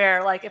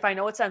where like if I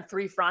know it's on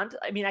 3 front,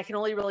 I mean I can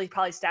only really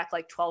probably stack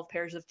like 12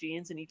 pairs of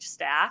jeans in each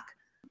stack.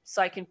 So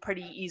I can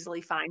pretty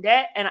easily find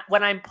it. And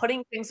when I'm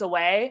putting things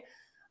away,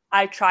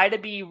 I try to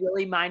be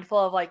really mindful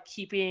of like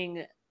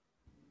keeping,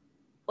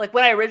 like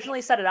when I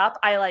originally set it up,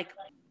 I like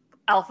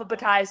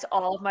alphabetized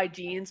all of my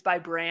jeans by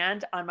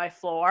brand on my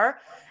floor.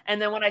 And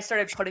then when I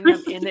started putting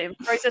them in the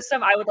inventory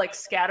system, I would like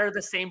scatter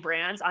the same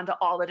brands onto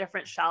all the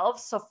different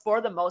shelves. So for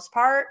the most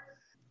part,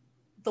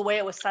 the way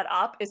it was set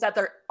up is that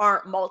there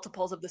aren't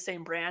multiples of the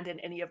same brand in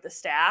any of the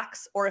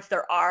stacks. Or if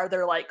there are,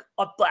 they're like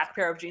a black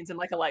pair of jeans and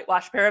like a light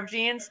wash pair of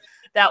jeans.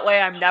 That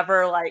way I'm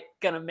never like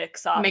going to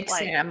mix them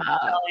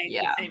up.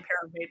 Yeah. The same pair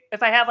of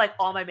if I have like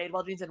all my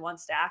Madewell jeans in one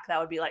stack, that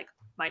would be like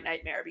my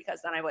nightmare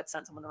because then I would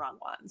send someone the wrong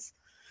ones.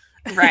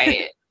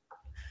 Right.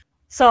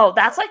 So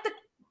that's like the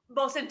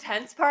most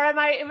intense part of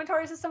my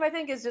inventory system, I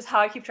think, is just how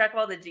I keep track of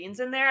all the jeans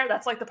in there.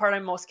 That's like the part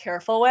I'm most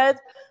careful with.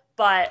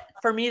 But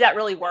for me, that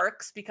really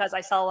works because I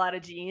sell a lot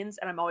of jeans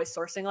and I'm always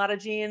sourcing a lot of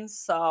jeans.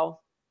 So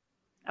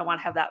I want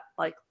to have that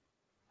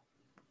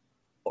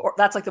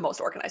that's like the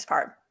most organized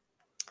part.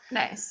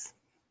 Nice.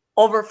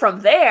 Over from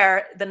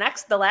there,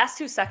 the last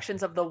 2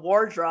 sections of the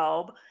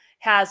wardrobe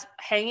has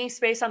hanging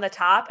space on the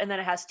top, and then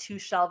it has 2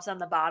 shelves on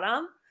the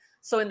bottom.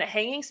 So in the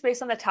hanging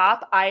space on the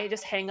top, I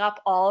just hang up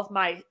all of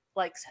my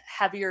like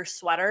heavier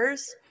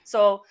sweaters.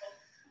 So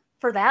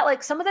for that,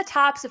 like some of the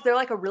tops, if they're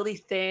like a really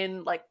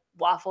thin, like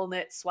waffle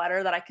knit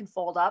sweater that I can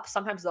fold up.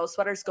 Sometimes those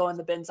sweaters go in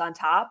the bins on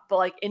top, but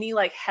like any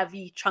like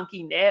heavy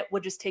chunky knit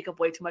would just take up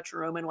way too much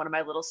room in one of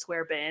my little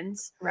square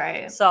bins.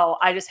 Right. So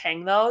I just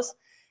hang those,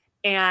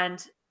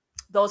 and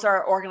those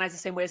are organized the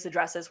same way as the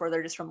dresses, where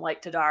they're just from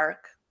light to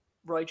dark,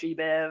 Roy G.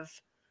 Biv,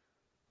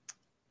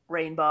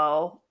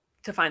 rainbow,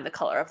 to find the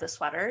color of the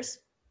sweaters.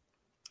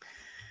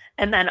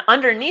 And then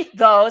underneath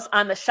those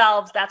on the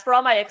shelves, that's where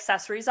all my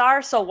accessories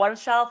are. So one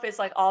shelf is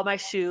like all my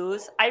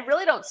shoes. I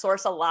really don't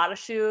source a lot of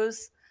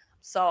shoes.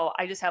 So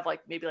I just have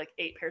like maybe like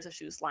 8 pairs of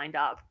shoes lined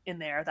up in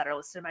there that are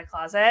listed in my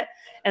closet.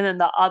 And then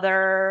the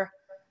other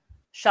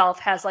shelf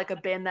has like a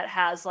bin that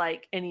has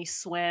like any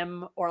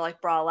swim or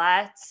like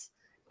bralettes.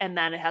 And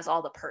then it has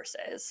all the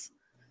purses.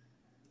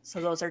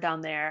 So those are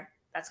down there.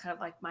 That's kind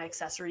of like my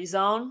accessory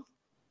zone.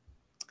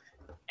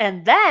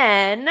 And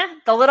then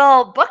the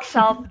little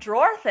bookshelf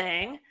drawer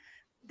thing,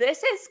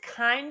 this is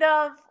kind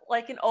of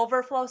like an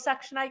overflow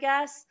section, I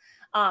guess.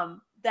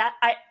 That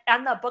I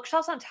on the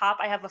bookshelves on top,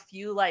 I have a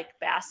few like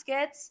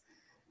baskets.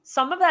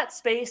 Some of that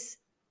space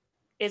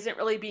isn't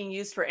really being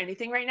used for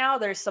anything right now.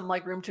 There's some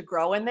like room to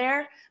grow in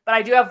there, but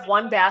I do have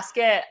one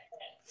basket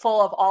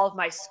full of all of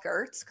my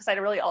skirts, because I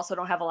really also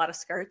don't have a lot of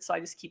skirts, so I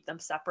just keep them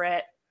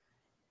separate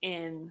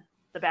in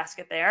the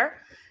basket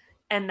there.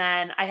 And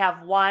then I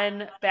have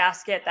one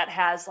basket that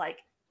has like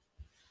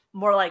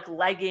more like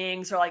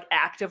leggings or like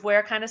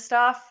activewear kind of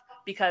stuff,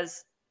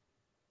 because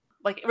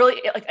like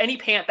really like any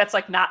pant that's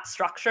like not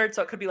structured.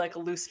 So it could be like a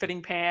loose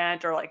fitting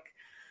pant or like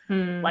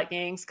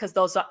leggings, because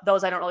those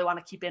I don't really want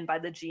to keep in by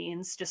the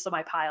jeans, just so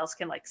my piles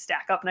can like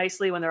stack up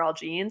nicely when they're all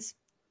jeans.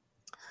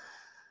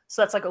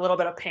 So that's like a little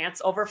bit of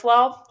pants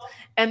overflow.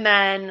 And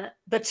then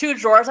the 2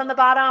 drawers on the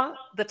bottom,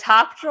 the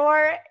top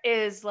drawer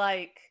is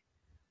like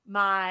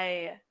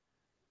my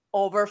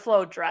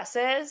overflow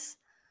dresses.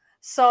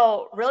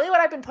 So really what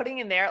I've been putting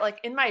in there,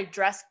 like in my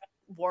dress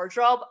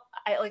wardrobe,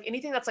 I like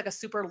anything that's like a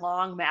super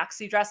long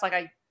maxi dress, like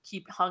I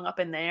keep hung up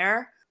in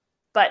there.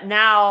 But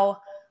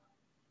now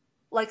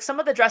like some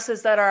of the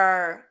dresses that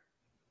are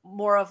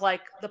more of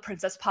like the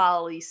Princess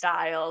Polly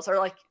styles, or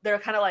like they're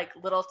kind of like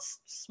little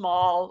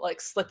small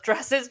like slip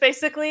dresses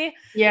basically.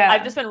 Yeah.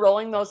 I've just been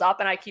rolling those up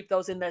and I keep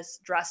those in this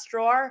dress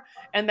drawer.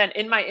 And then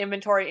in my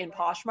inventory in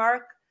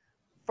Poshmark,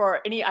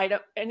 for any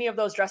of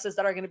those dresses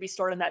that are going to be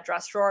stored in that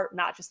dress drawer,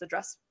 not just the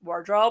dress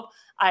wardrobe,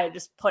 I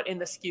just put in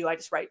the SKU, I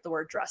just write the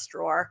word dress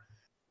drawer.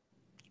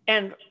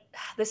 And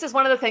this is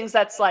one of the things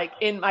that's like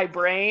in my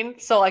brain.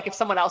 So like if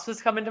someone else was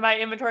to come into my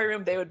inventory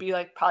room, they would be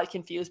like probably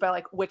confused by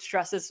like which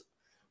dresses,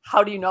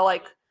 how do you know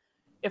like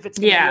if it's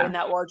going to be in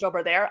that wardrobe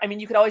or there? I mean,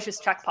 you could always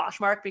just check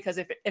Poshmark, because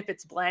if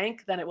it's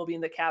blank, then it will be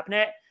in the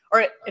cabinet,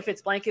 or if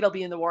it's blank, it'll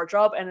be in the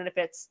wardrobe. And then if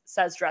it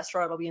says dress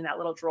drawer, it'll be in that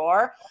little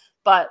drawer.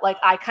 But like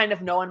I kind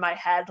of know in my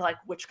head like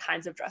which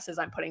kinds of dresses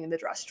I'm putting in the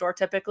dress drawer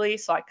typically,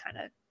 so I kind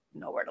of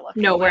know where to look.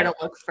 To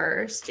look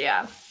first.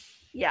 Yeah.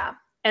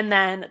 And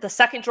then the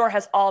second drawer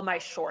has all my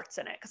shorts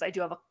in it, because I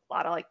do have a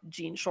lot of like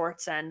jean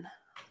shorts and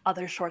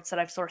other shorts that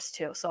I've sourced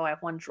too. So I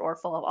have one drawer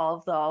full of all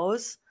of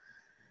those.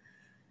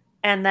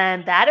 And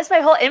then that is my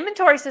whole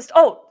inventory system.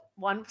 Oh,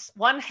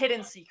 one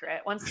hidden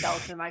secret, one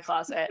skeleton in my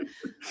closet.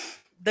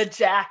 The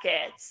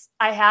jackets.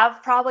 I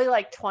have probably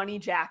like 20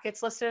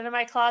 jackets listed in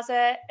my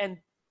closet. And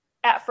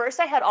at first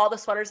I had all the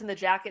sweaters and the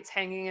jackets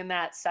hanging in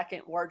that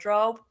second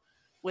wardrobe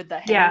with the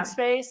hanging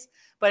space,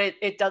 but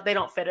they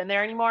don't fit in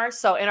there anymore.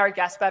 So in our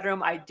guest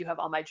bedroom, I do have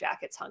all my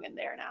jackets hung in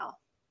there now.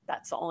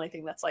 That's the only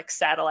thing that's like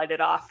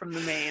satellited off from the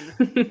main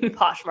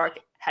Poshmark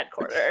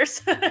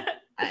headquarters.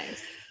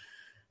 Nice.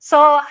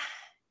 So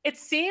it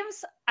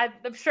seems,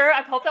 I'm sure,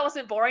 I hope that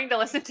wasn't boring to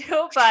listen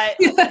to, but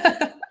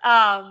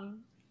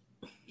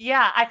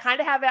yeah, I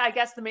kind of have it. I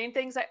guess the main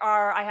things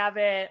are, I have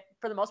it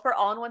for the most part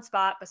all in one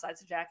spot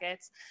besides the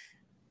jackets.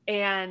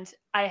 And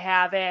I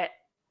have it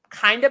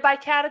kind of by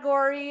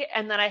category.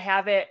 And then I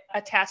have it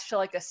attached to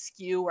like a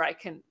SKU where I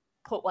can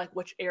put like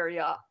which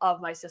area of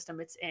my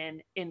system it's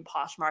in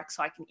Poshmark.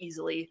 So I can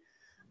easily,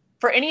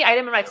 for any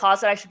item in my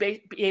closet, I should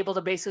be able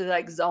to basically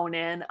like zone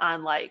in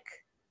on like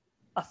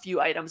a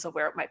few items of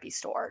where it might be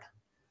stored.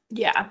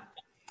 Yeah.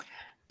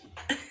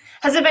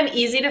 Has it been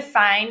easy to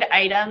find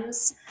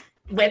items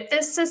with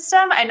this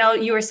system? I know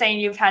you were saying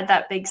you've had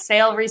that big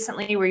sale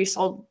recently where you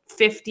sold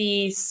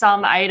 50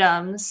 some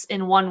items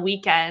in one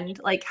weekend.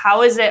 Like,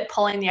 how is it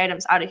pulling the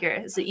items out of here?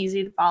 Is it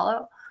easy to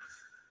follow?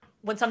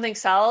 When something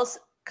sells,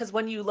 because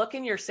when you look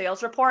in your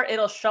sales report,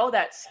 it'll show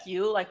that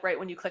SKU, like right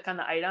when you click on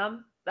the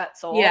item that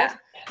sold. Yeah.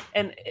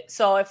 And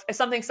so if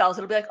something sells,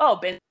 it'll be like, oh,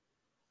 bin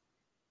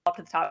up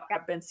to the top,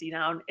 got bin C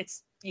down.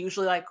 It's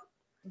usually like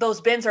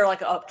those bins are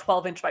like a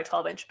 12-inch by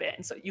 12-inch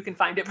bin. So you can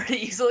find it pretty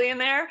easily in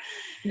there.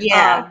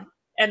 Yeah.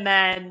 And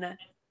then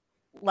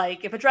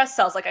like if a dress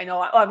sells, like I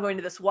know, oh, I'm going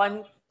to this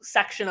one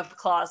section of the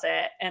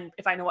closet, and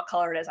if I know what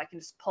color it is, I can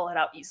just pull it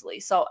out easily.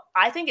 So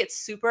I think it's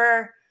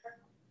super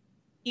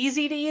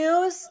easy to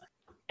use.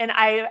 And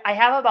I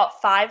have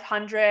about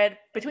 500,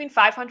 between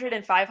 500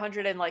 and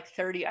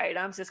 530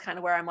 items is kind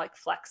of where I'm like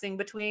flexing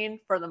between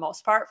for the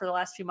most part for the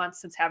last few months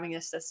since having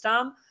this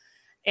system.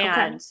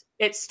 And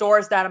it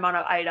stores that amount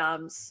of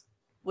items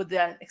with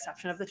the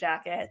exception of the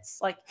jackets.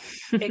 Like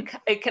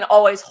it can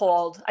always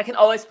hold. I can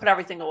always put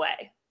everything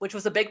away, which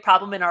was a big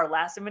problem in our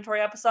last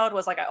inventory episode.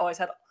 Was like I always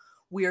had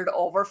weird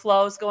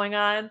overflows going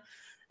on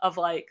of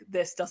like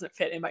this doesn't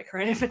fit in my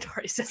current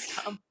inventory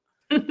system.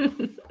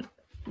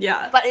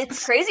 Yeah. But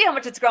it's crazy how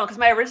much it's grown because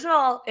my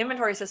original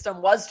inventory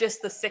system was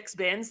just the 6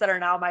 bins that are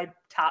now my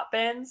top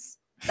bins.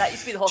 That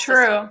used to be the whole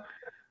system.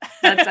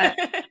 That's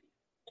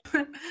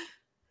it.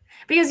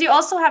 Because you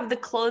also have the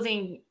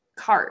clothing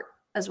cart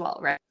as well,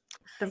 right?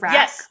 The rack.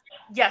 Yes.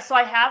 Yes. So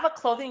I have a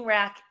clothing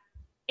rack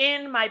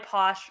in my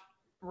posh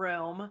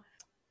room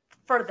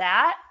for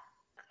that.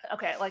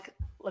 Okay. Like,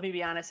 let me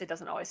be honest. It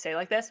doesn't always say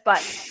like this,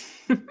 but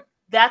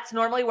that's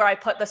normally where I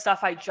put the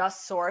stuff I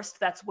just sourced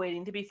that's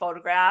waiting to be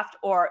photographed,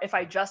 or if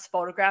I just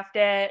photographed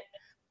it,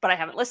 but I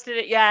haven't listed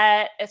it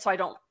yet. And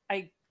so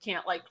I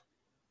can't like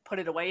put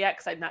it away yet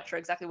because I'm not sure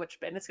exactly which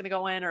bin it's going to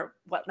go in or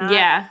whatnot.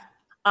 Yeah.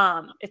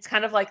 It's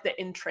kind of like the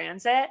in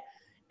transit.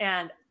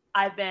 And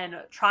I've been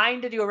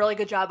trying to do a really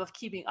good job of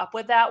keeping up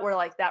with that, where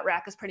like that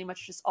rack is pretty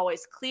much just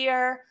always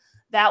clear.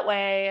 That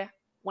way,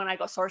 when I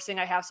go sourcing,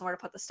 I have somewhere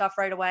to put the stuff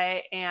right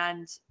away.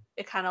 And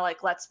it kind of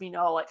like lets me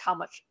know like how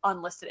much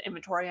unlisted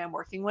inventory I'm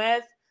working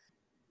with.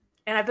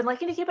 And I've been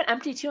liking to keep it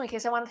empty too, in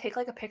case I want to take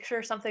like a picture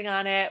or something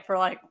on it for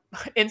like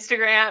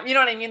Instagram. You know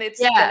what I mean? It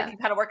can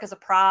kind of work as a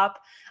prop.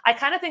 I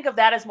kind of think of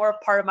that as more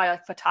part of my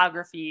like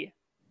photography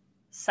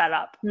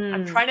setup.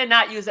 I'm trying to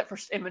not use it for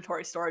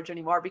inventory storage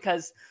anymore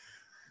because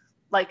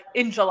like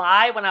in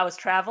July when I was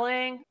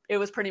traveling, it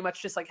was pretty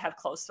much just like had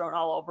clothes thrown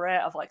all over it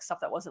of like stuff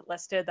that wasn't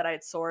listed that I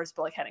had sourced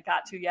but like hadn't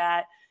got to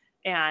yet.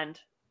 And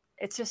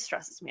it just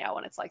stresses me out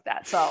when it's like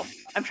that. So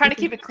I'm trying to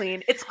keep it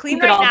clean. It's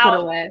clean right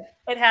now.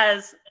 It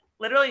has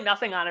literally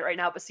nothing on it right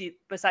now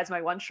besides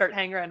my one shirt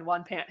hanger and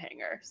one pant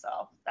hanger.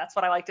 So that's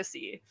what I like to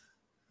see.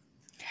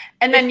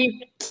 And then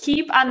you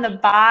keep on the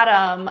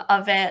bottom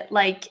of it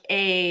like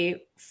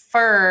a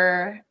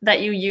fur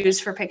that you use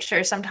for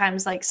pictures,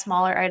 sometimes like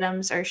smaller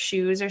items or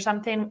shoes or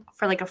something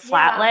for like a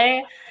flat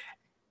lay.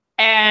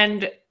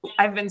 And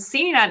I've been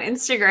seeing on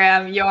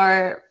Instagram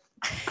your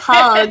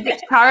pug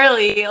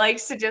Charlie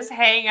likes to just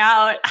hang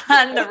out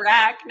on the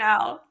rack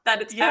now that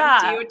it's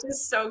empty, which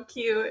is so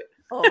cute.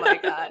 Oh my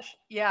gosh.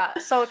 Yeah.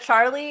 So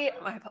Charlie,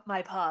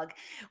 my pug,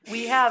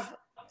 we have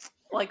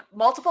like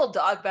multiple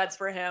dog beds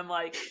for him,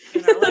 like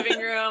in our living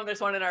room.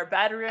 There's one in our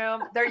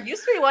bedroom. There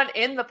used to be one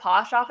in the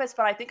posh office,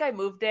 but I think I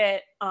moved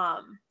it.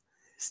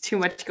 There's too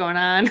much going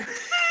on.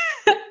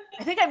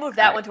 I think I moved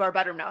that one to our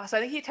bedroom now. So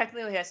I think he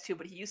technically has 2,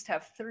 but he used to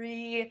have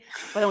 3.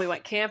 But then we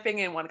went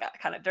camping and one got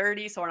kind of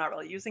dirty, so we're not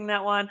really using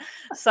that one.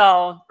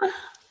 So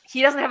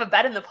he doesn't have a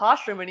bed in the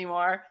posh room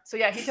anymore. So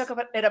yeah, he took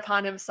it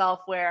upon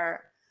himself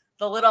where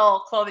the little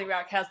clothing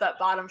rack has that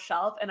bottom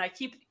shelf, and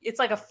it's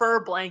like a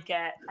fur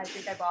blanket. I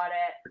think I bought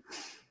it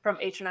from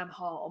H&M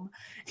Home.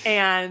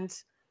 And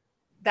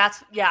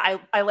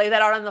I lay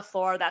that out on the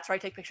floor. That's where I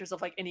take pictures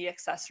of like any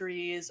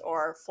accessories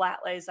or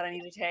flat lays that I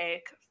need to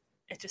take.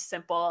 It's just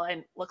simple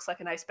and looks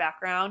like a nice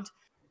background.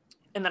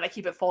 And then I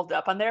keep it folded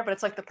up on there, but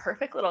it's like the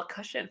perfect little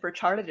cushion for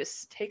Char to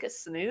just take a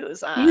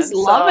snooze on. He's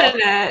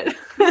loving it.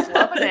 He's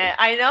loving it.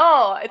 I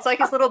know. It's like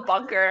his little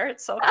bunker.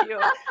 It's so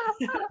cute.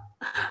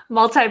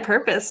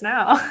 Multi-purpose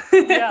now.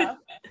 Yeah.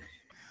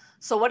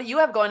 So what do you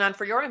have going on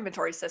for your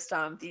inventory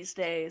system these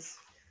days?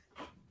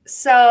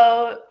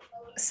 So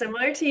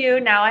similar to you,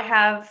 now I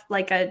have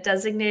like a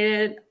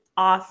designated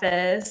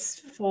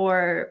office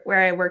for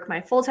where I work my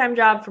full-time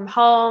job from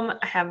home.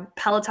 I have a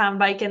Peloton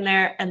bike in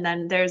there, and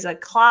then there's a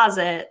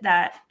closet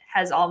that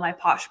has all my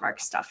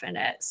Poshmark stuff in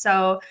it.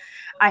 So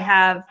I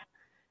have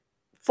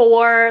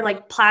 4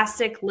 like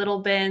plastic little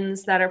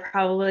bins that are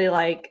probably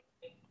like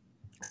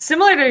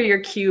similar to your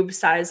cube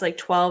size, like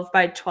 12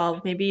 by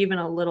 12, maybe even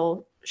a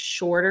little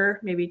shorter,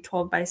 maybe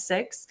 12 by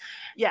 6.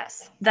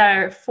 Yes.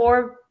 There are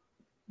 4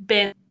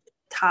 bins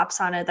tops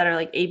on it that are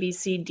like A, B,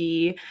 C,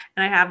 D,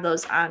 and I have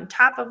those on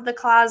top of the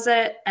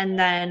closet. And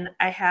then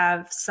I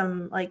have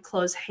some like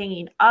clothes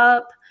hanging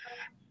up,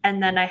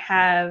 and then I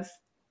have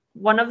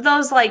one of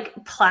those like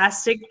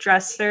plastic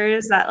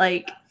dressers that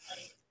like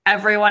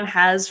everyone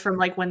has from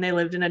like when they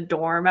lived in a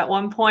dorm at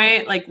one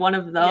point, like one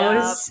of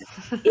those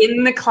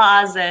in the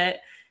closet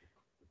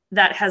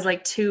that has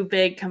like 2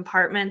 big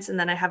compartments. And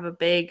then I have a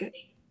big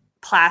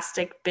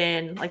plastic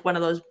bin, like one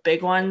of those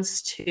big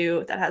ones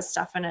too, that has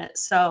stuff in it.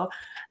 So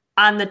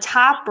on the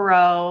top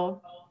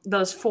row,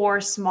 those 4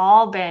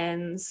 small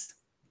bins,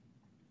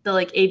 the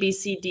like A, B,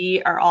 C,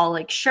 D are all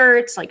like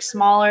shirts, like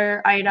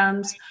smaller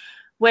items,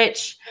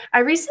 which I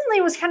recently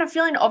was kind of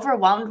feeling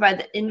overwhelmed by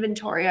the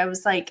inventory. I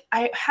was like,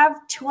 I have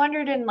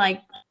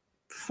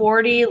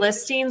 240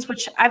 listings,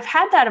 which I've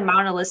had that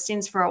amount of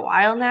listings for a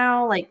while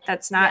now. Like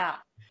that's not, I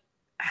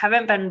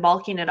haven't been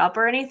bulking it up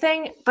or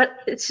anything, but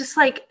it's just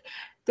like,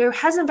 there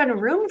hasn't been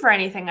room for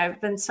anything. I've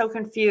been so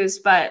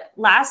confused. But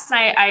last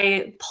night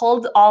I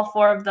pulled all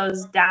 4 of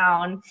those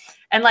down,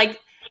 and like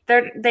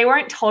they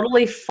weren't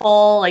totally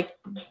full, like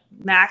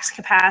max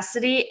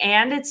capacity.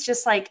 And it's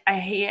just like, I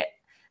hate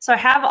So I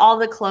have all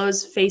the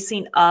clothes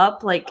facing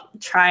up, like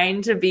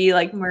trying to be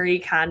like Marie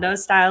Kondo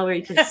style where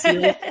you can see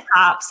like, the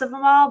tops of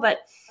them all. But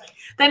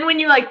then when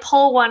you like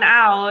pull one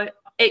out,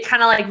 it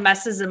kind of like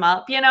messes them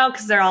up, you know,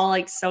 because they're all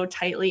like so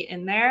tightly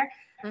in there.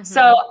 Mm-hmm.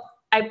 So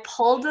I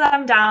pulled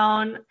them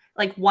down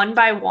like one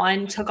by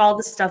one, took all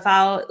the stuff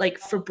out, like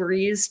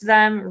Febrezed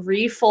them,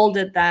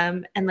 refolded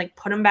them, and like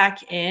put them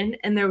back in.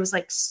 And there was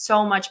like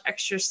so much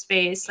extra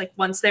space, like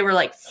once they were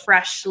like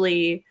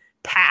freshly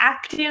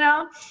packed, you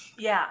know?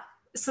 Yeah.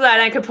 So that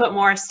I could put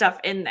more stuff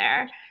in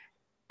there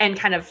and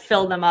kind of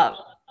fill them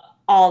up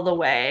all the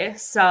way.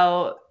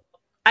 So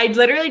I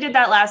literally did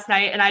that last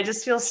night and I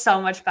just feel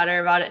so much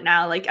better about it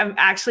now. Like I'm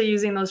actually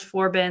using those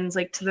 4 bins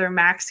like to their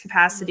max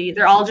capacity.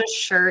 They're all just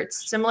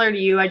shirts. Similar to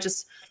you, I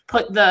just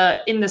put in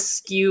the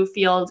SKU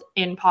field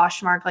in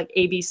Poshmark like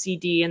A, B, C,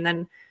 D, and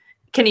then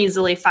can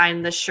easily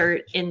find the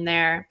shirt in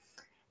there.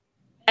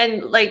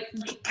 And like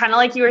kind of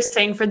like you were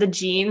saying for the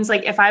jeans,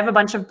 like if I have a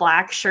bunch of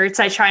black shirts,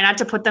 I try not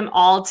to put them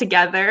all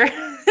together.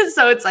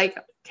 So it's like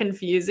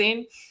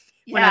confusing.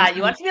 Yeah,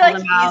 you want it to be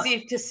like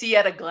easy to see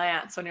at a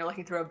glance when you're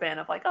looking through a bin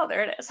of like, oh,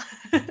 there it is.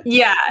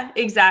 Yeah,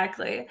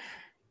 exactly.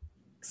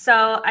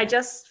 So I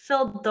just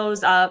filled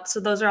those up.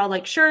 So those are all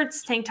like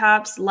shirts, tank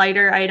tops,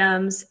 lighter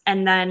items.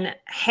 And then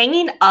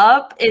hanging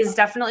up is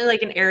definitely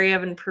like an area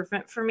of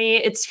improvement for me.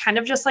 It's kind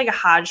of just like a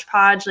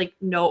hodgepodge, like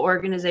no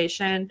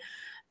organization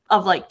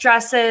of like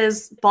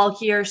dresses,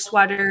 bulkier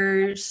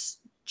sweaters,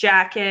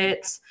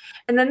 jackets.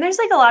 And then there's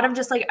like a lot of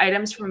just like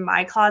items from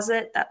my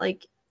closet that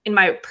like in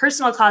my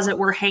personal closet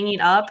were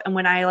hanging up. And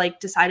when I like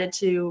decided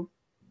to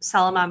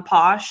sell them on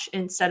Posh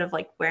instead of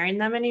like wearing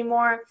them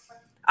anymore,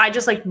 I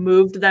just like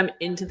moved them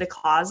into the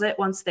closet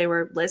once they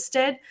were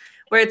listed,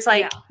 where it's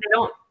like they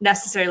don't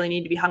necessarily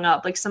need to be hung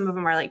up. Like some of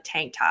them are like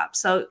tank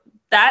tops. So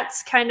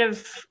that's kind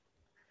of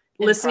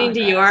listening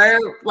to your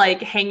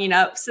like hanging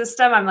up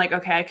system. I'm like,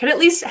 okay, I could at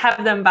least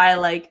have them by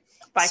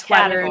sweaters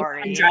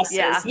category and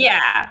dresses.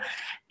 Yeah.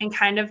 And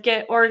kind of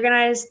get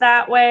organized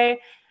that way.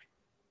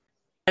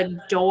 The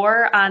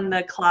door on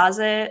the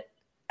closet,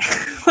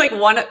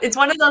 it's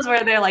one of those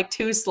where they're like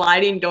 2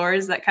 sliding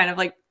doors that kind of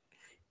like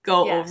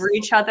go over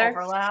each other.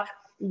 Overlap.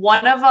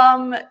 One of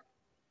them,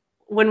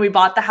 when we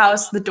bought the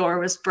house, the door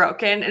was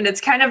broken. And it's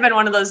kind of been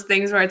one of those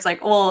things where it's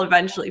like, we'll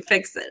eventually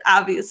fix it,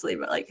 obviously,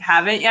 but like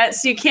haven't yet.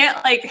 So you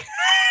can't like,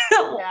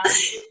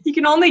 you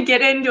can only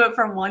get into it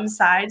from one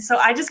side. So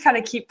I just kind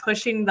of keep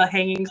pushing the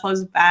hanging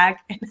clothes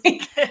back.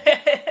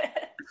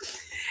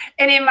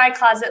 And in my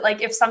closet,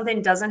 like if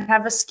something doesn't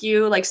have a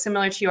SKU, like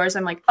similar to yours,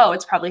 I'm like, oh,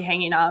 it's probably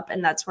hanging up.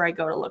 And that's where I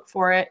go to look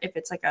for it if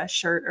it's like a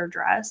shirt or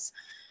dress.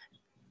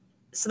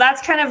 So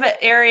that's kind of an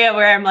area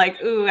where I'm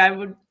like, ooh,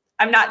 I'm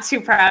not too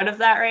proud of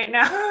that right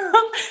now.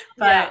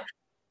 But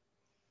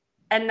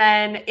and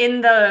then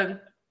in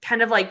the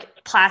kind of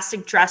like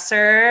plastic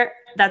dresser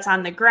that's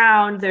on the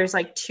ground, there's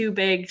like 2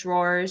 big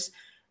drawers.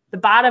 The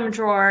bottom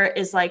drawer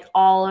is like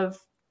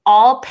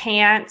all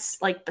pants,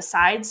 like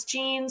besides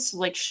jeans,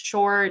 like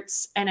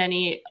shorts and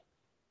any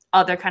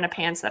other kind of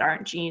pants that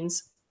aren't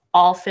jeans,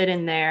 all fit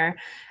in there.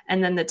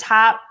 And then the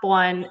top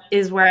one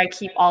is where I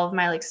keep all of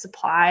my like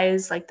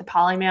supplies, like the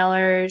poly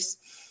mailers,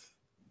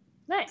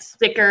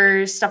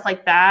 stickers, stuff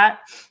like that.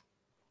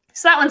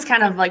 So that one's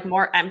kind of like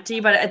more empty,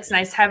 but it's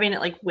nice having it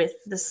like with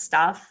the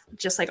stuff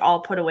just like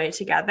all put away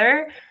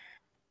together.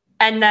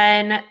 And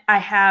then I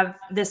have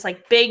this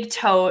like big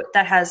tote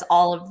that has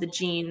all of the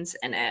jeans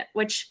in it,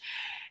 which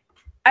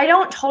I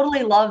don't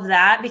totally love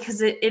that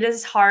because it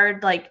is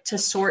hard like to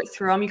sort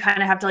through them. You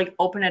kind of have to like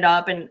open it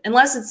up, and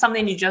unless it's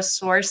something you just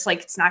source,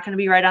 like it's not going to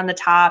be right on the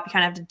top. You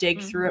kind of have to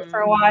dig through it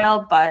for a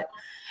while, but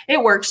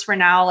it works for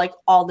now. Like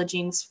all the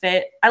jeans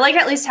fit. I like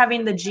at least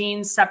having the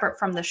jeans separate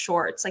from the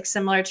shorts, like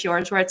similar to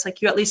yours, where it's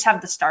like you at least have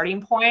the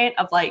starting point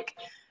of like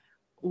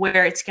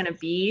where it's going to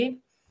be.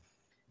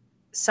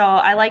 So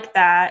I like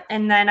that.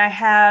 And then I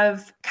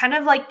have kind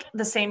of like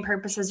the same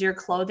purpose as your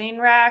clothing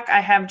rack.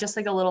 I have just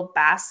like a little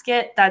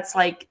basket that's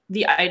like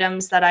the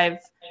items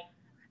that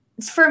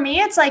for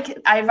me, it's like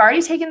I've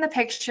already taken the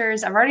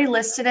pictures, I've already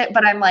listed it,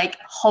 but I'm like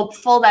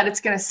hopeful that it's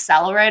going to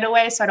sell right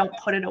away. So I don't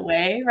put it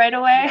away right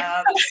away.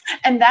 Yeah.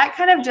 And that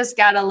kind of just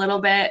got a little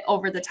bit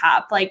over the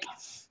top. Like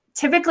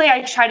typically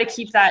I try to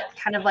keep that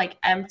kind of like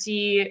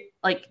empty,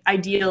 like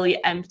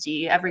ideally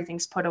empty.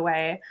 Everything's put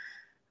away.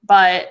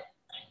 But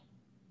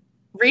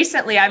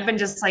recently I've been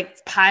just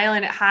like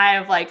piling it high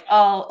of like,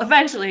 oh,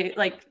 eventually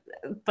like,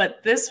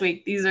 but this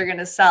week these are going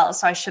to sell.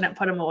 So I shouldn't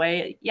put them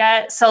away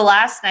yet. So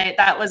last night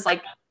that was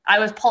like, I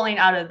was pulling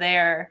out of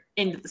there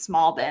into the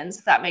small bins,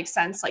 if that makes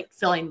sense, like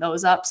filling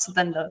those up. So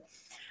then the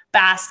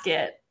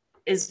basket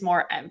is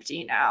more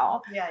empty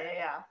now. Yeah.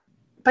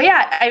 But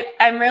yeah,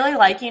 I'm really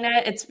liking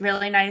it. It's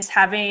really nice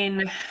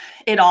having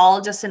it all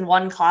just in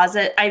one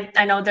closet.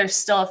 I know there's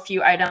still a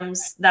few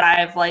items that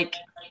I've like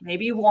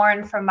maybe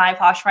worn from my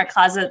Poshmark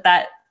closet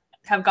that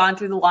have gone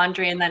through the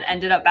laundry and then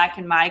ended up back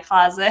in my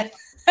closet.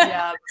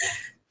 Yeah.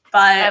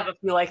 But I have a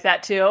few like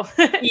that too.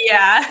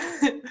 Yeah.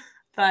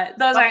 But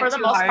those aren't for the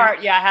too most hard.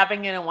 part, yeah,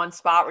 having it in one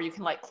spot where you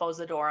can like close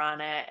the door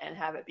on it and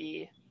have it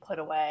be put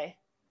away.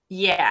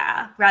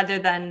 Yeah, rather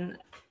than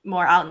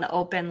more out in the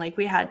open like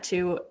we had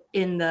to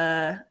in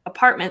the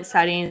apartment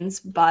settings.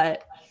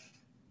 But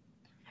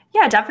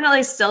yeah,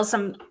 definitely still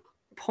some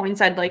points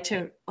I'd like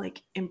to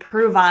like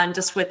improve on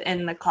just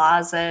within the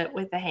closet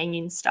with the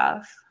hanging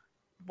stuff.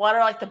 What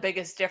are like the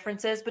biggest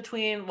differences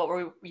between what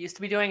we used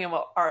to be doing and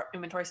what our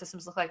inventory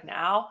systems look like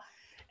now?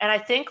 And I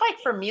think like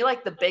for me,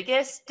 like the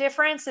biggest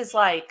difference is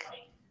like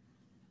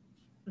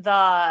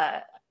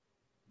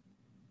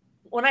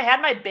when I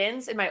had my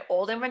bins in my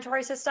old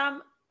inventory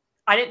system,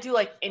 I didn't do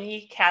like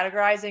any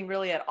categorizing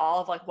really at all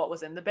of like what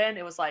was in the bin.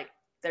 It was like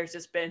there's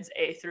just bins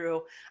A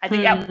through I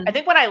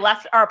think when I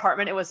left our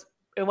apartment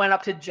it went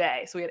up to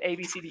J. So we had A,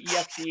 B, C, D, E,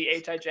 F, G,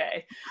 H, I,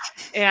 J.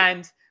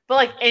 But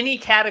like any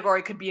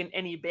category could be in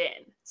any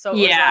bin. So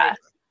it was like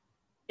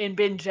in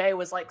bin J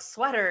was like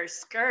sweaters,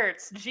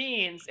 skirts,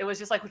 jeans. It was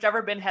just like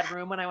whichever bin had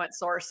room when I went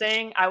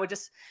sourcing.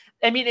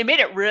 It made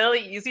it really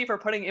easy for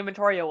putting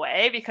inventory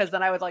away because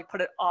then I would like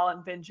put it all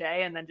in bin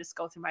J and then just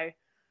go through my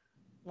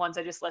ones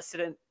I just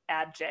listed and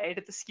add J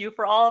to the SKU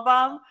for all of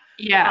them.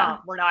 Yeah.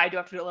 Where now I do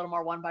have to do it a little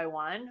more one by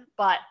one,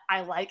 but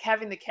I like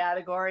having the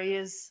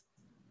categories,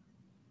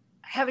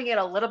 having it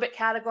a little bit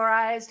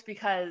categorized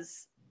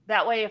because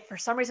that way, if for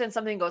some reason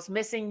something goes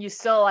missing, you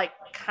still like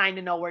kind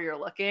of know where you're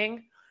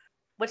looking,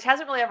 which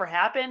hasn't really ever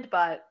happened,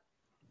 but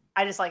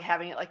I just like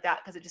having it like that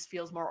because it just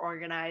feels more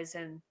organized.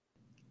 And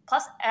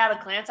plus at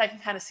a glance, I can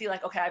kind of see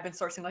like, okay, I've been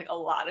sourcing like a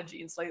lot of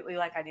jeans lately.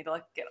 Like I need to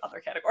like get other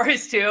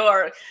categories too,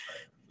 or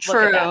look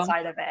at that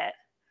side of it.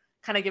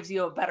 Kind of gives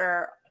you a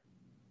better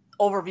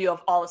overview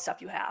of all the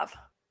stuff you have.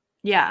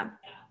 Yeah.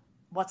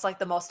 What's like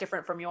the most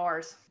different from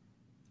yours?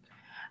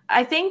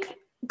 I think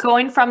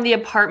going from the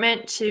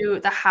apartment to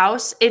the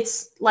house,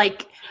 it's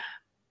like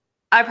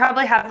I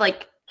probably have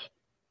like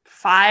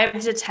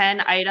 5 to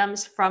 10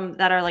 items from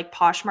that are like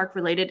Poshmark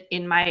related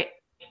in my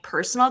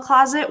personal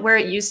closet, where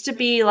it used to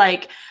be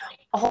like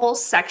a whole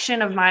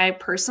section of my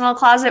personal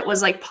closet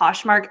was like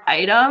Poshmark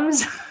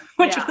items,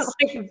 which was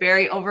like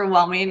very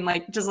overwhelming,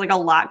 like just like a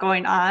lot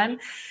going on.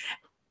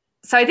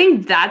 So I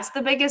think that's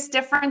the biggest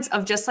difference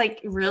of just like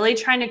really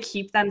trying to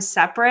keep them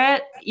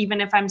separate, even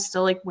if I'm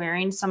still like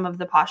wearing some of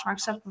the Poshmark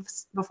stuff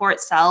before it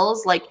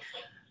sells, like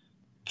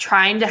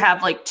trying to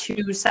have like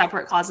 2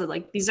 separate closets,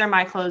 like these are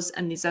my clothes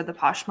and these are the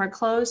Poshmark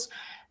clothes.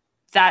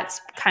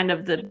 That's kind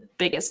of the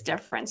biggest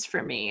difference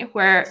for me,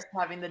 where just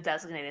having the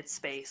designated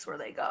space where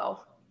they go.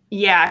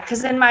 Yeah,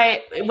 because when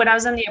I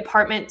was in the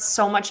apartment,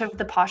 so much of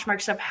the Poshmark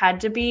stuff had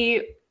to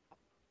be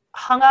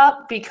hung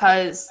up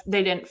because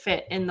they didn't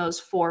fit in those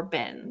 4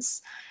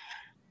 bins.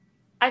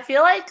 I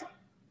feel like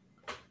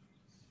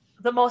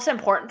the most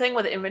important thing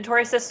with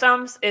inventory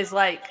systems is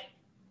like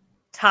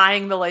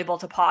tying the label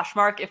to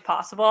Poshmark if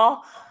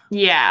possible.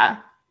 Yeah.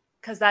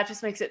 Because that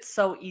just makes it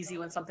so easy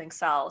when something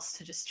sells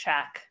to just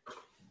check.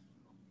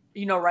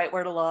 You know right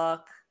where to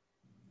look.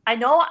 I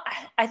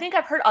think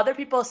I've heard other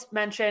people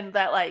mention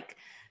that like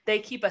they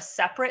keep a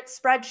separate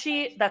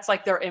spreadsheet that's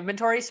like their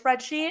inventory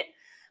spreadsheet.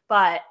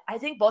 But I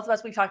think both of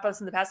us, we've talked about this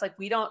in the past, like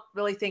we don't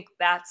really think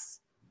that's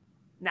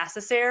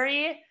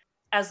necessary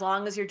as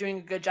long as you're doing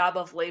a good job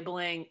of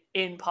labeling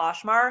in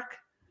Poshmark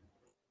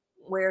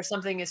where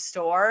something is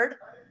stored,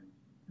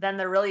 then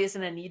there really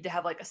isn't a need to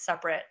have like a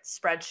separate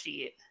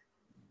spreadsheet.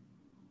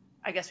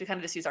 I guess we kind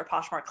of just use our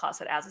Poshmark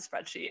closet as a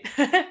spreadsheet.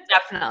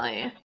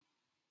 Definitely.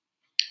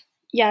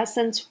 Yeah,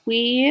 since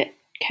we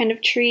kind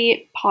of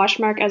treat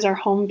Poshmark as our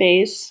home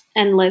base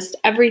and list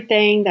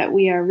everything that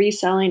we are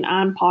reselling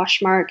on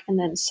Poshmark and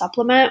then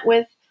supplement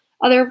with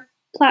other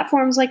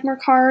platforms like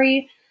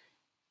Mercari,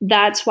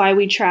 that's why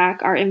we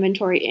track our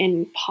inventory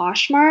in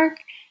Poshmark.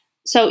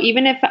 So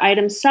even if the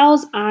item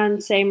sells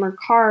on, say,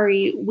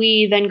 Mercari,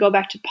 we then go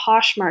back to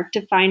Poshmark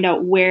to find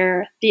out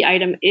where the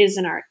item is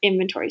in our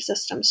inventory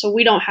system. So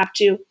we don't have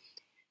to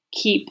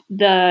keep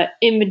the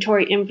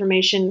inventory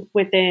information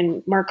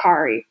within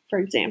Mercari, for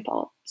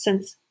example,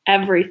 since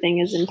everything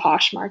is in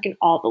Poshmark and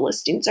all the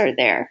listings are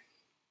there.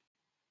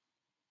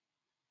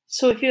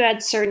 So if you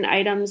had certain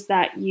items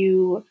that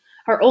you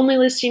are only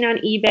listing on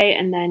eBay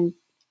and then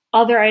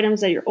other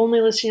items that you're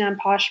only listing on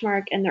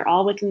Poshmark and they're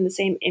all within the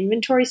same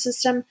inventory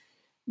system,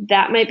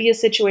 that might be a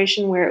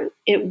situation where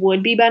it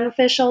would be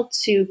beneficial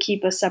to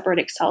keep a separate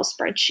Excel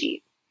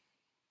spreadsheet.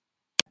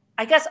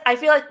 I guess I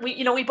feel like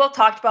we both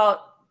talked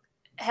about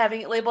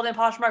having it labeled in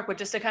Poshmark, but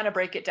just to kind of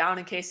break it down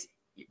in case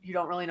you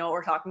don't really know what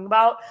we're talking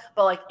about,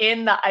 but like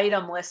in the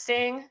item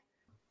listing.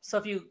 So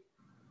if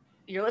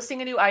you're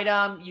listing a new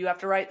item, you have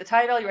to write the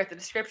title, you write the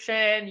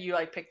description, you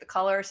like pick the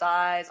color,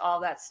 size, all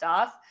that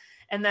stuff.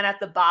 And then at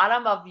the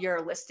bottom of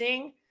your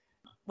listing,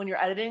 when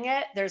you're editing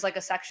it, there's like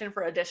a section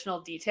for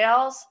additional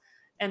details.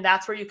 And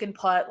that's where you can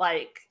put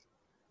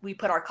we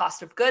put our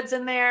cost of goods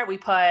in there.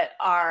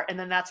 And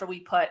then that's where we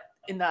put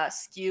in the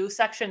SKU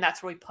section,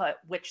 that's where we put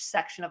which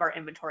section of our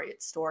inventory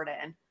it's stored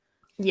in.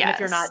 Yeah. If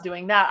you're not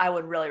doing that, I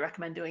would really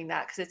recommend doing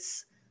that because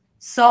it's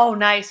so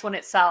nice when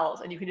it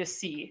sells and you can just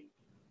see.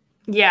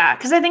 Yeah,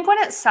 because I think when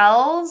it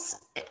sells,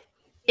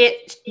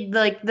 it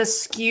like the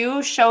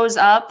SKU shows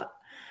up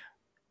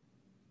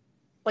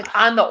like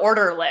on the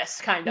order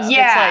list kind of.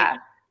 Yeah.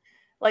 It's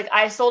like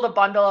I sold a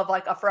bundle of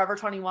like a Forever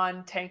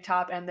 21 tank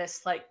top and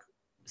this like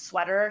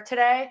sweater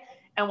today.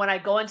 And when I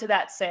go into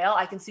that sale,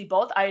 I can see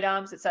both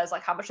items. It says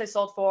like how much they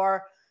sold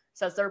for, it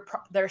says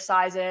their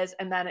sizes,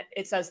 and then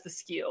it says the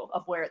SKU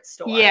of where it's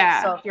stored.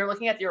 Yeah. So if you're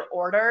looking at your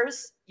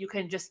orders, you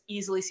can just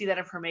easily see that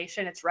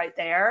information. It's right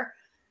there.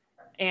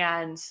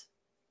 And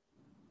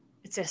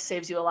it just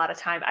saves you a lot of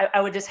time. I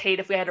would just hate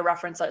if we had to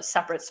reference a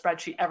separate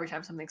spreadsheet every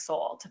time something's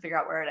sold to figure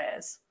out where it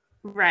is.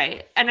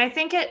 Right. And I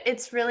think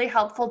it's really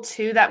helpful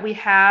too that we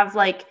have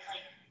like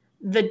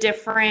the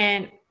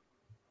different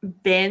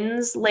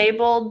bins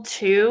labeled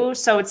too.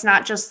 So it's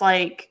not just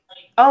like,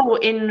 oh,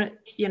 and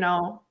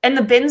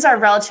the bins are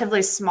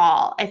relatively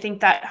small. I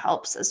think that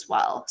helps as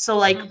well. So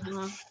like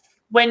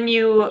when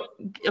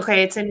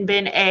it's in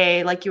bin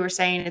A, like you were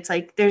saying, it's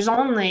like there's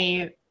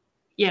only,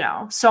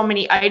 so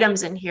many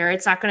items in here.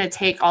 It's not going to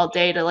take all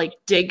day to like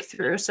dig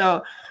through.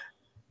 So,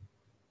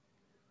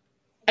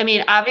 I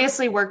mean,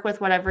 obviously work with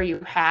whatever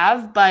you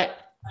have, but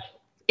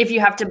if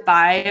you have to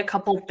buy a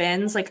couple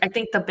bins, like I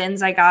think the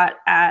bins I got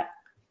at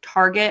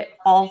Target,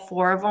 all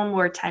 4 of them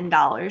were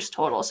 $10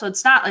 total. So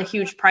it's not a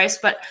huge price,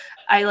 but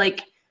I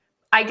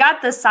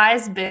got the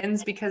size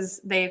bins because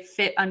they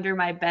fit under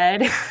my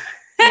bed.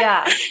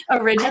 Yeah.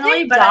 Originally, I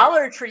think but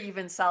Dollar Tree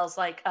even sells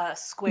like a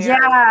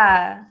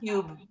square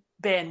cube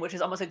bin, which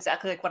is almost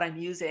exactly like what I'm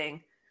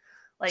using.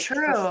 Like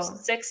True. For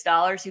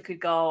 $6, you could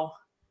go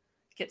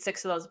get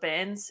 6 of those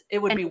bins. It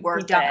would be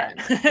worth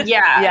it.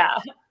 Yeah.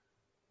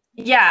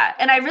 Yeah.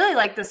 And I really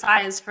like the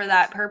size for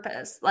that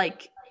purpose.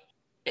 Like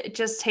it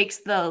just takes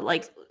the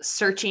like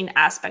searching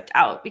aspect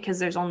out because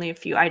there's only a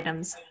few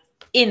items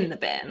in the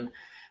bin.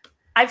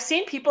 I've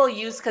seen people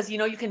use, because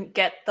you can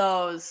get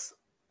those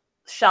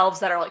shelves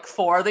that are like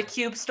for the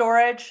cube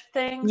storage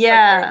things.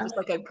 Yeah. Like they're just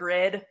like a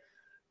grid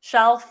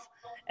shelf,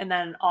 and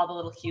then all the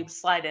little cubes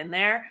slide in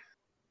there.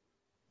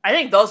 I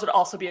think those would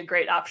also be a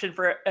great option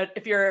for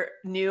if you're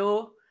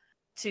new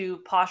to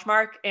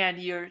Poshmark and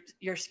you're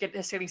just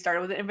getting started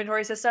with an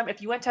inventory system.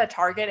 If you went to a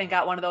Target and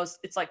got one of those,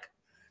 it's like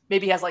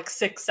maybe has like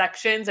 6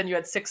 sections and you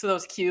had 6 of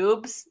those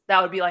cubes,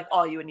 that would be like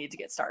all you would need to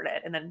get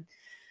started. And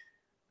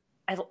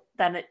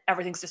then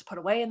everything's just put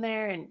away in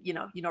there, and you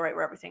know right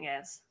where everything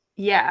is.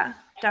 Yeah,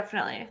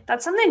 definitely.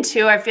 That's something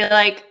too I feel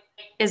like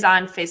is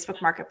on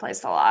Facebook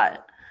Marketplace a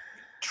lot.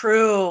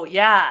 True.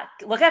 Yeah.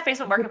 Look at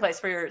Facebook Marketplace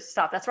for your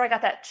stuff. That's where I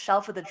got that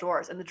shelf with the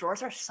drawers, and the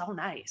drawers are so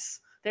nice.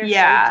 They're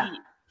so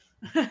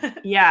deep.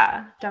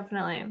 Yeah,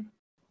 definitely.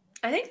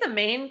 I think the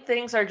main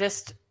things are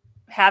just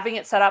having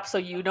it set up so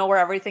you know where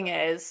everything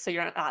is, so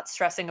you're not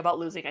stressing about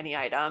losing any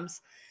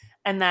items.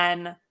 And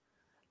then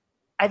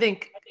I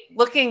think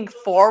looking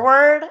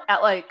forward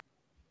at like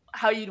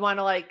how you'd want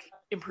to like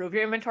improve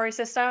your inventory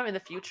system in the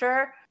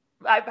future.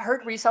 I've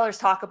heard resellers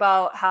talk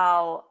about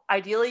how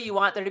ideally you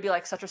want there to be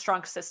like such a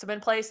strong system in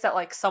place that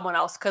like someone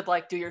else could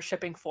like do your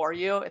shipping for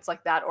you. It's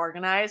like that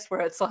organized where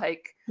it's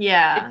like,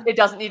 it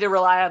doesn't need to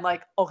rely on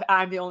like, okay,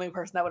 I'm the only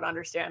person that would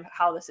understand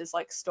how this is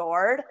like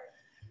stored.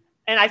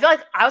 And I feel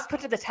like I was put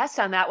to the test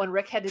on that when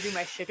Rick had to do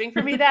my shipping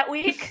for me that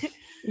week.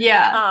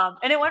 Yeah.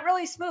 And it went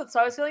really smooth. So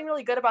I was feeling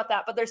really good about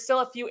that. But there's still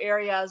a few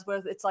areas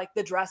where it's like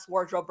the dress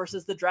wardrobe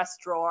versus the dress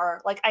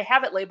drawer. Like I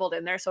have it labeled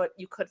in there so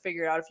you could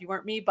figure it out if you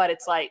weren't me, but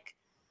it's like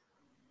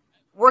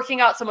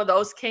working out some of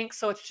those kinks.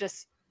 So it's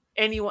just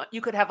anyone, you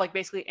could have like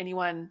basically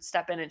anyone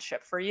step in and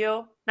ship for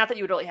you. Not that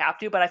you would really have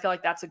to, but I feel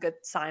like that's a good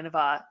sign of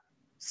a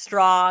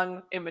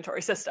strong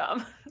inventory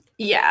system.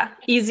 Yeah.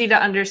 Easy to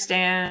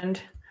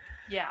understand.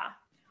 Yeah.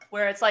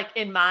 Where it's like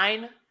in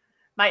mine,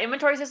 my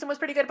inventory system was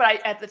pretty good,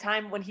 but at the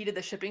time when he did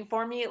the shipping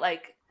for me,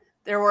 like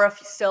there were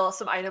still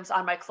some items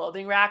on my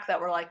clothing rack that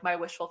were like my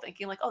wishful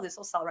thinking, like, oh, this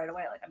will sell right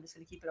away. Like I'm just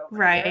going to keep it over.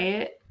 Right.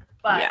 Here.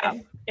 But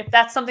if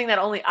that's something that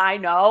only I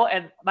know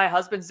and my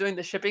husband's doing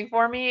the shipping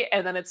for me,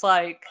 and then it's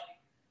like,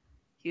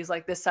 he's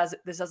like, this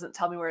doesn't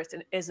tell me where it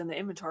is in the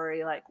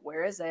inventory. Like,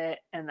 where is it?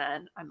 And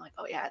then I'm like,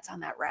 oh yeah, it's on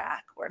that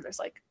rack where there's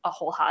like a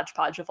whole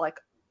hodgepodge of like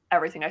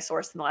everything I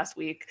sourced in the last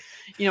week.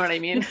 You know what I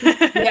mean?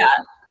 Yeah.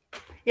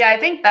 Yeah, I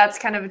think that's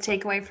kind of a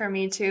takeaway for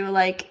me too.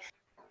 Like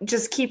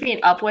just keeping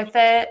up with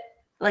it.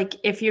 Like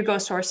if you go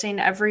sourcing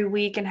every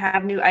week and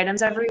have new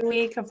items every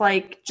week, of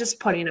like just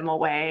putting them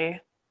away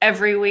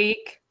every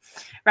week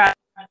rather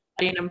than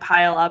letting them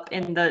pile up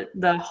in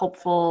the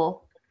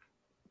hopeful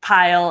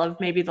pile of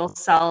maybe they'll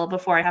sell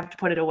before I have to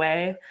put it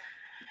away.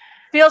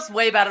 Feels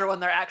way better when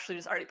they're actually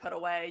just already put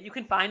away. You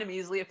can find them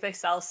easily if they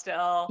sell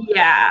still.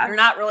 Yeah. You're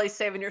not really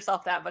saving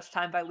yourself that much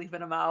time by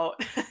leaving them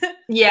out.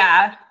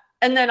 Yeah.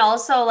 And then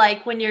also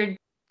like when you're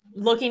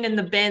looking in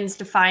the bins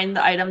to find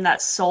the item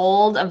that's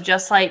sold, of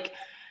just like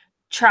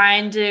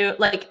trying to,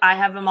 like I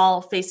have them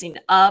all facing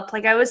up,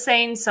 like I was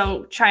saying.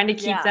 So trying to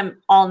keep them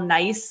all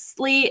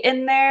nicely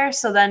in there.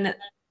 So then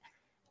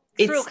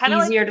it's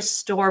easier to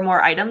store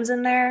more items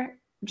in there.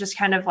 Just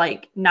kind of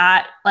like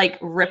not like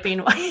ripping, you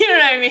know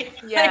what I mean?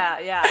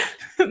 Yeah.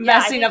 Like,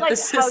 messing up the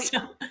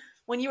system.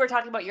 When you were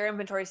talking about your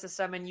inventory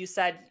system and you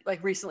said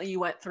like recently you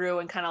went through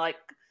and kind of like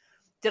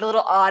did a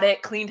little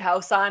audit, cleaned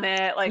house on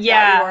it, like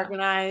Yeah. got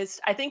reorganized.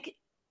 I think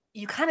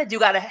you kind of do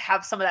got to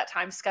have some of that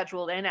time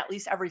scheduled in at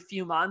least every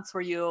few months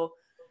where you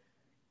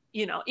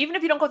know, even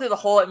if you don't go through the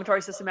whole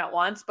inventory system at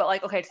once, but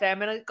like, okay, today I'm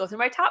going to go through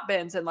my top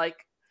bins and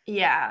like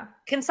Yeah.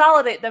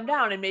 consolidate them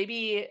down. And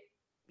maybe,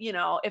 you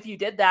know, if you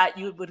did that,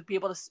 you would be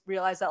able to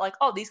realize that like,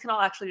 oh, these can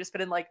all actually just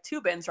fit in like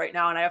 2 bins right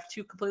now. And I have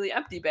 2 completely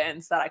empty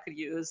bins that I could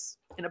use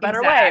in a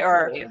better way,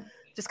 or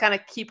just kind of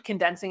keep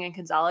condensing and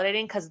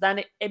consolidating. Cause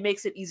then it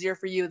makes it easier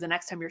for you the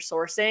next time you're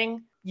sourcing,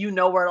 you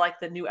know, where like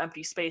the new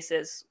empty space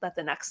is that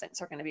the next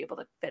things are going to be able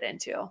to fit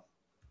into.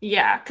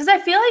 Yeah. Cause I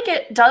feel like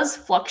it does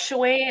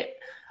fluctuate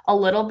a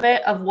little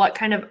bit of what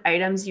kind of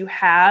items you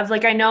have.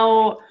 Like I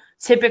know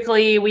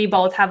typically we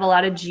both have a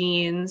lot of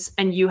jeans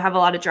and you have a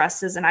lot of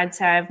dresses, and I'd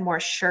say I have more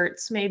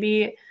shirts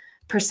maybe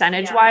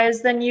percentage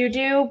wise than you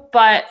do,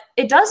 but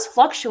it does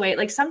fluctuate.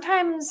 Like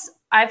sometimes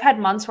I've had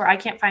months where I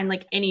can't find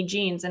like any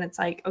jeans, and it's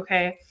like,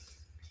 okay,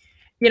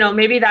 you know,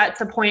 maybe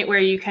that's a point where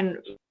you can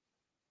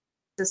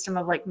system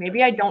of like,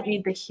 maybe I don't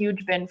need the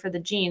huge bin for the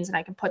jeans and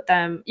I can put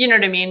them, you know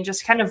what I mean?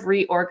 Just kind of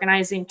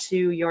reorganizing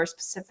to your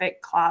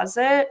specific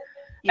closet.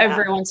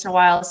 Every once in a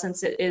while,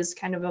 since it is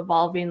kind of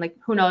evolving. Like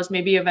who knows,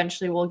 maybe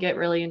eventually we'll get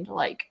really into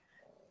like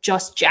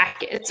just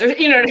jackets or,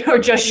 you know, or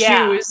just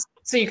shoes.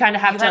 So you kind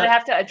of have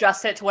to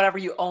adjust it to whatever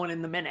you own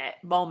in the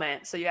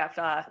moment. So you have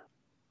to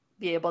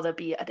be able to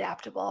be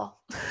adaptable.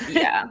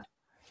 Yeah,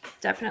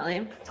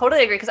 definitely.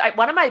 Totally agree. Because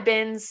one of my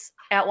bins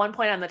at one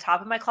point on the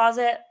top of my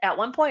closet, at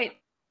one point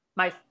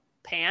my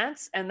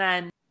pants, and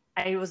then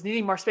I was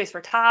needing more space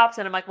for tops,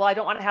 and I'm like, well, I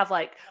don't want to have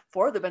like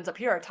 4 of the bins up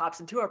here are tops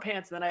and 2 are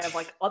pants, and then I have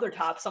like other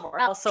tops somewhere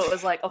else. So it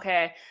was like,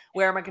 okay,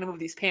 where am I going to move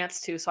these pants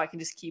to so I can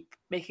just keep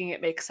making it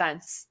make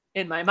sense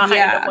in my mind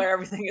of where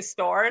everything is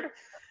stored. So,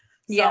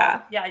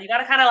 yeah, you got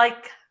to kind of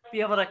like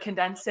be able to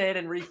condense it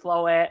and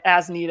reflow it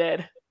as needed.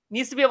 It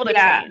needs to be able to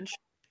change.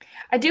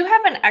 I do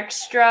have an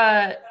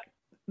extra.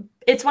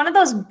 It's one of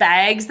those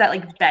bags that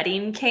like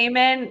bedding came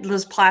in,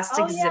 those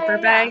plastic zipper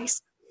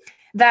bags.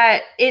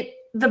 That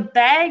the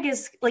bag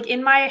is like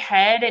in my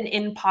head and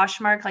in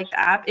Poshmark, like the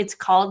app, it's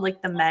called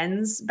like the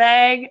men's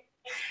bag.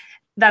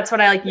 That's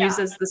what I like use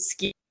as the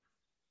ski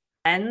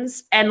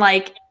men's. And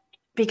like,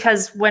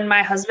 because when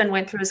my husband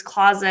went through his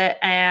closet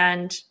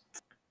and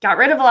got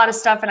rid of a lot of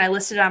stuff and I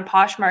listed it on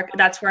Poshmark,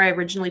 that's where I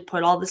originally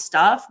put all the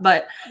stuff.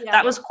 But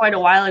that was quite a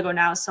while ago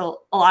now.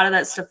 So a lot of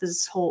that stuff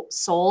is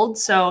sold.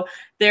 So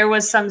there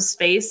was some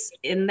space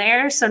in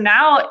there. So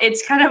now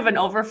it's kind of an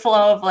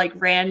overflow of like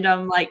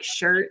random like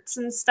shirts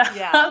and stuff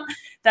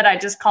that I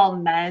just call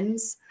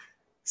men's.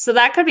 So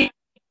that could be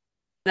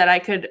that I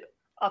could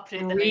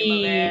update the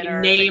name of it or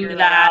rename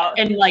that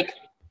and like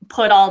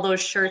put all those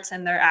shirts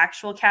in their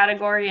actual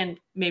category and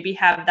maybe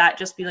have that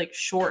just be like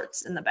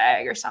shorts in the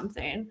bag or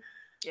something.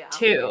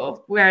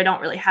 Too, where I don't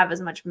really have as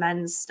much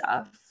men's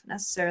stuff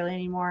necessarily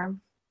anymore.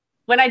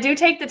 When I do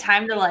take the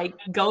time to like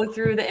go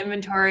through the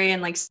inventory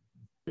and like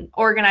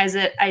organize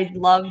it, I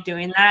love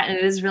doing that, and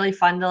it is really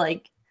fun to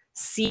like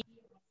see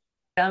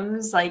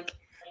items, like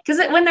because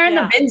when they're in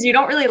the bins, you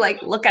don't really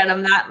like look at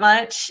them that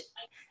much.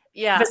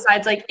 Yeah.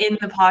 Besides, like in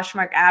the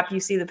Poshmark app,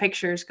 you see the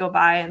pictures go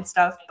by and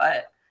stuff,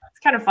 but it's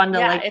kind of fun to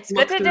like. It's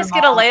good to just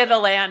get a lay of the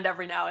land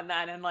every now and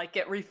then and like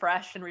get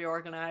refreshed and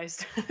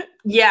reorganized.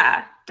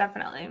 Yeah,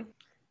 definitely.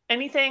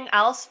 Anything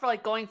else for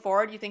like going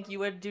forward you think you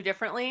would do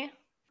differently?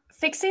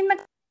 Fixing the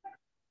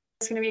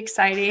it's going to be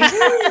exciting.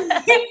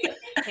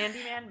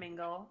 Handyman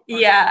mingle.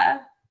 Yeah.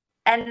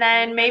 And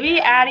then maybe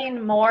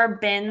adding more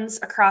bins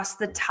across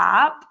the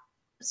top.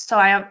 So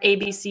I have A,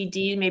 B, C,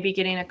 D, maybe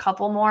getting a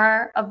couple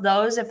more of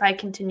those if I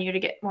continue to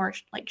get more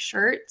like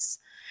shirts.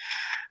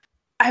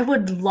 I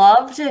would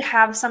love to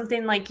have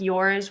something like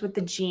yours with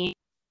the jeans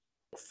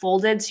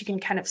folded so you can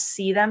kind of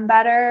see them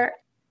better.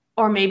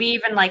 Or maybe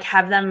even like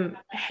have them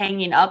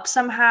hanging up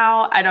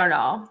somehow. I don't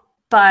know.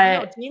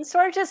 But jean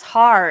storage is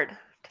hard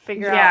to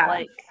figure out,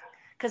 like,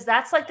 because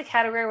that's like the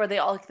category where they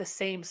all look the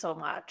same so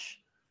much.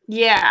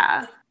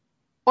 Yeah.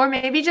 Or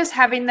maybe just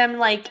having them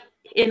like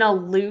in a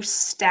loose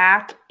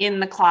stack in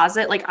the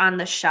closet, like on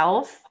the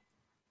shelf.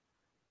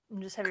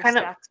 And just have your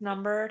stacks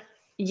numbered.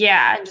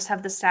 Yeah, and just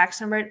have the stacks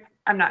numbered.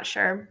 I'm not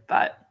sure,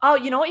 but. Oh,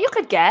 you know what you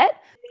could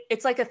get?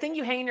 It's like a thing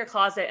you hang in your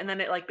closet, and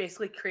then it like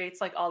basically creates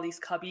like all these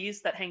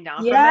cubbies that hang down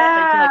from it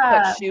that you can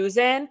like put shoes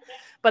in.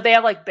 But they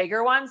have like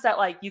bigger ones that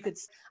like you could.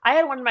 I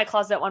had one in my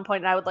closet at one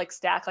point, and I would like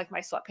stack like my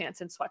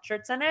sweatpants and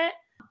sweatshirts in it.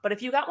 But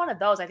if you got one of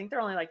those, I think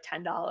they're only like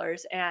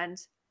 $10, and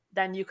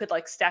then you could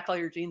like stack all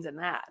your jeans in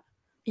that.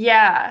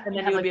 Yeah, and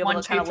then you would be able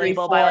to kind of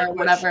label by like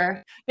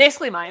whatever.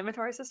 Basically, my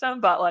inventory system,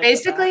 but like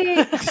basically.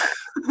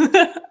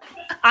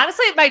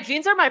 Honestly, my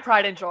jeans are my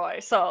pride and joy.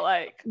 So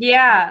like,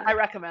 I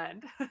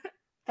recommend.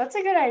 That's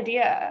a good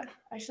idea.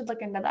 I should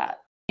look into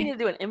that. We need to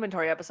do an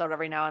inventory episode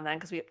every now and then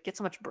because we get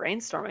so much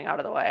brainstorming out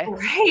of the way.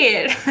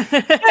 Right.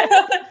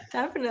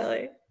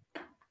 Definitely.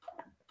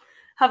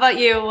 How about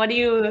you? What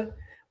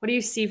do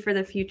you see for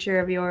the future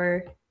of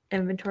your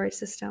inventory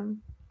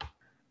system?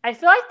 I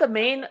feel like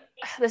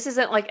this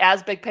isn't like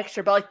as big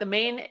picture, but like the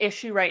main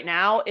issue right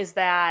now is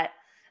that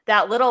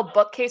that little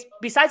bookcase,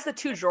 besides the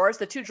two drawers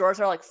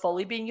are like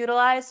fully being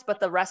utilized, but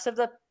the rest of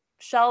the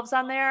shelves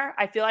on there,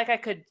 I feel like I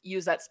could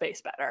use that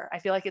space better. I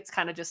feel like it's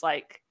kind of just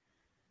like,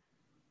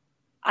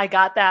 I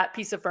got that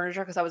piece of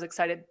furniture because I was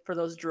excited for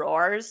those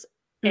drawers,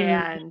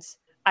 and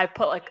I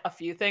put like a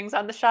few things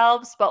on the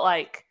shelves, but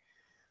like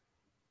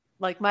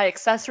my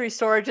accessory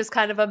storage is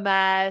kind of a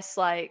mess.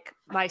 Like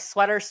my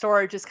sweater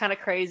storage is kind of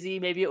crazy.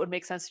 Maybe it would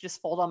make sense to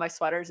just fold all my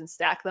sweaters and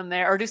stack them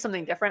there or do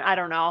something different. I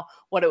don't know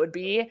what it would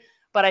be,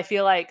 but I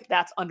feel like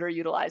that's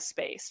underutilized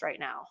space right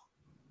now.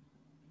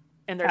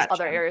 And there's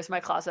other areas in my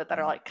closet that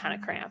are like kind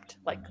of cramped.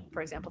 Like,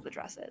 for example, the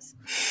dresses.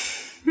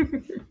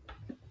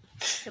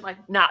 Can like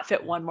not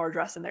fit one more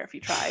dress in there if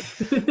you tried.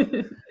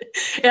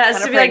 It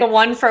has to be like a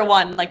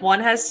 1-for-1. Like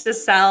one has to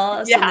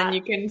sell, so then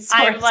you can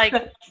source. I'm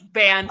like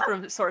banned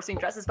from sourcing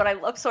dresses, but I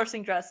love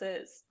sourcing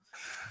dresses.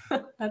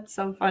 That's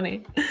so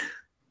funny.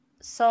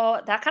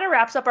 So that kind of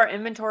wraps up our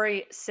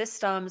inventory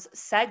systems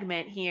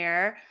segment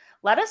here.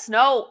 Let us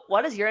know,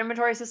 what does your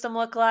inventory system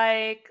look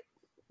like?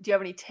 Do you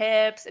have any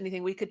tips?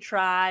 Anything we could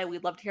try?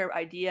 We'd love to hear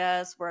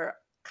ideas. We're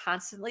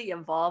constantly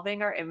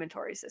evolving our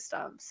inventory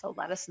system, so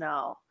let us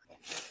know.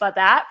 But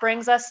that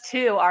brings us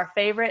to our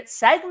favorite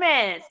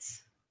segment.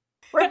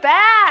 We're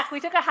back. We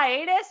took a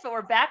hiatus, but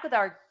we're back with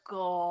our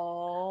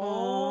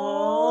goals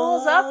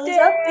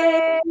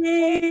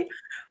update.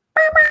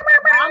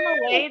 I'm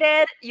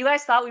elated. You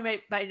guys thought we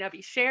might not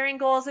be sharing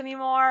goals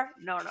anymore.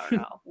 No.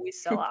 We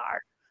still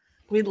are.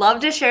 We'd love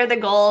to share the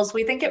goals.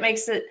 We think it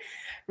makes it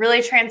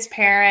really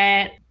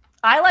transparent.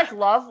 I like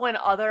love when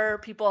other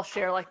people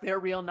share like their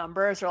real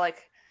numbers or like,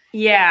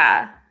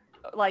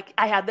 like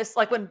I had this,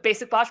 like when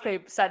Basic Bosch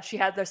Babe said she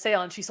had their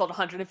sale and she sold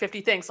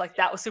 150 things, like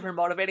that was super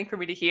motivating for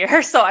me to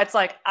hear. So it's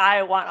like,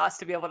 I want us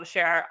to be able to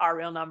share our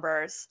real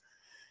numbers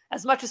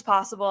as much as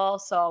possible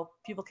so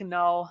people can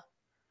know.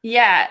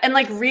 Yeah. And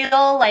like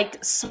real,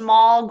 like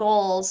small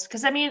goals.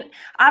 Cause I mean,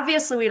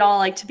 obviously we'd all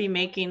like to be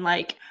making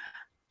like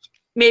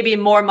maybe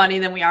more money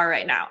than we are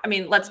right now. I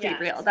mean, let's be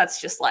real. That's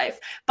just life.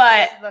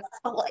 But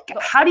like,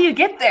 how do you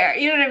get there?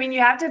 You know what I mean? You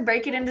have to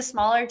break it into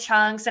smaller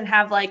chunks and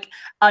have like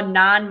a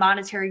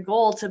non-monetary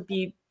goal to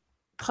be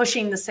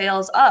pushing the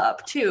sales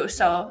up too.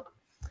 So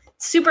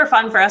super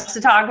fun for us to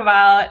talk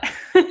about.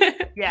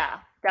 Yeah,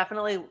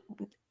 definitely.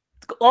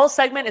 The goal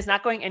segment is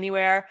not going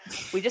anywhere.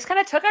 We just kind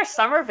of took our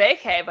summer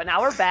vacay, but now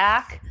we're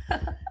back.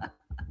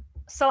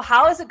 So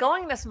how is it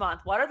going this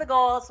month? What are the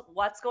goals?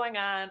 What's going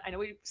on? I know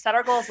we set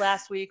our goals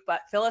last week,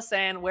 but fill us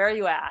in. Where are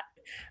you at?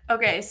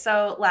 Okay,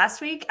 so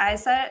last week I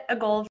set a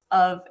goal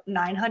of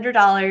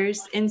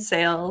 $900 in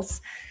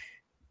sales.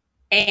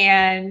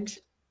 And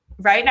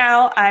right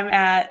now I'm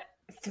at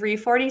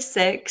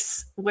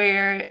 346.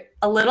 We're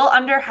a little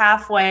under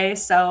halfway,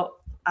 so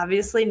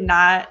obviously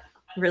not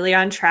really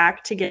on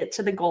track to get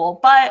to the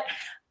goal. But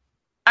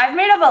I've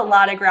made up a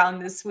lot of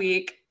ground this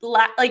week.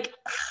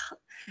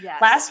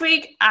 Last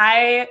week,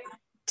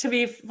 to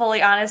be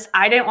fully honest,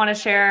 I didn't want to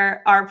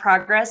share our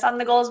progress on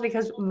the goals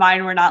because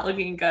mine were not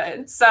looking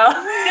good. So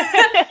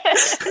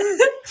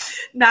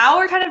now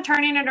we're kind of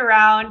turning it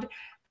around.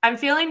 I'm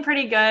feeling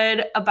pretty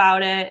good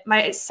about it.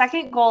 My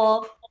second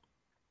goal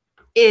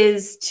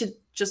is to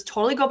just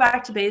totally go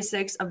back to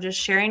basics of just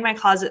sharing my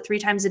closet 3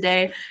 times a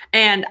day.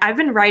 And I've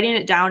been writing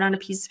it down on a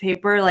piece of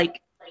paper,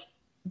 like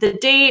the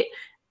date,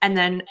 and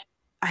then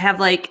I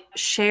have like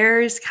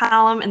shares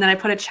column, and then I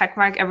put a check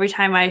mark every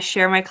time I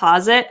share my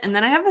closet. And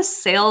then I have a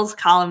sales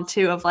column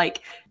too of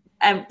like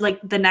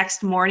the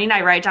next morning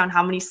I write down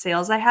how many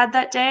sales I had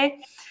that day.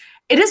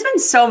 It has been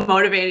so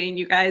motivating,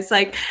 you guys.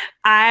 Like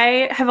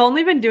I have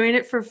only been doing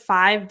it for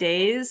 5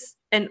 days,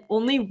 and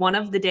only one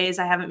of the days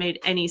I haven't made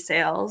any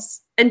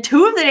sales. And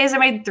 2 of the days I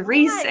made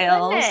 3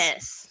 sales.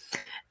 Goodness.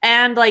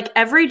 And like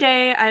every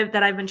day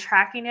that I've been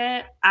tracking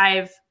it,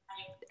 I've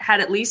had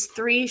at least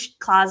 3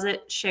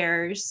 closet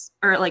shares,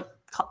 or like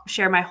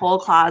share my whole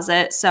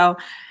closet. So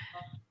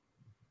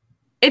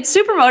it's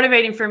super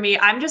motivating for me.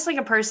 I'm just like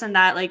a person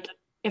that like,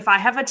 if I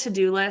have a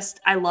to-do list,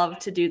 I love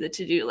to do the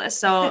to-do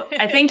list. So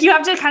I think you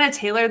have to kind of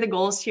tailor the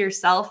goals to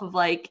yourself of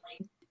like,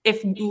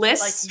 if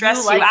lists like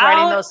stress you out,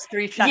 writing those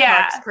 3 check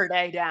marks per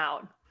day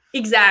down.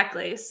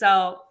 Exactly.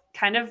 So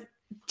kind of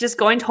just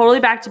going totally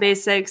back to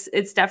basics.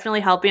 It's definitely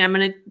helping. I'm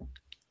going to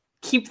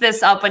keep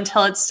this up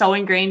until it's so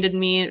ingrained in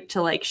me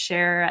to like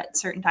share at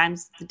certain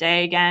times of the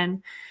day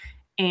again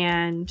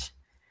and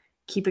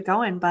keep it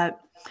going. But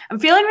I'm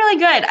feeling really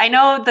good. I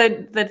know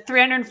the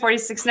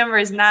 346 number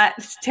is not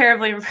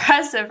terribly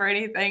impressive or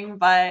anything,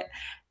 but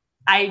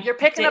you're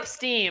picking up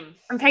steam.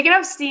 I'm picking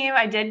up steam.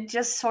 I did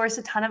just source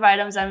a ton of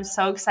items I'm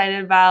so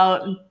excited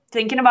about. I'm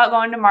thinking about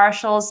going to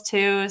Marshall's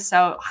too,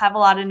 so have a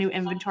lot of new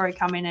inventory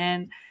coming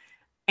in.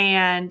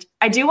 And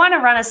I do want to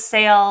run a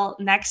sale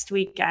next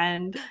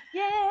weekend.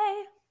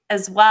 Yay!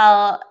 As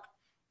well.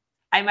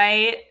 I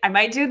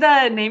might do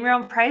the name your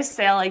own price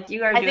sale like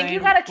you are doing. I think you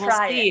gotta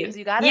try it.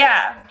 You gotta,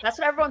 that's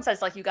what everyone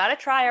says. Like you gotta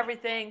try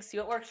everything, see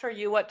what works for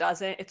you, what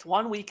doesn't. It's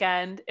one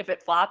weekend. If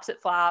it flops,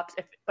 it flops.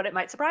 But it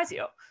might surprise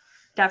you.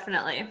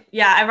 Definitely.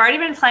 Yeah, I've already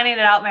been planning it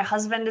out. My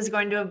husband is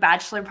going to a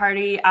bachelor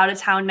party out of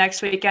town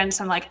next weekend.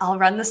 So I'm like, I'll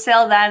run the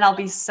sale then. I'll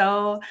be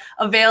so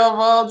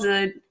available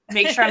to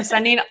make sure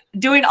I'm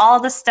doing all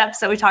the steps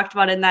that we talked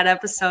about in that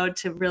episode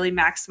to really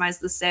maximize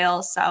the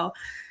sale. So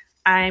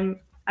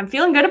I'm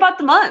feeling good about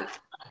the month.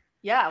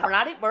 Yeah,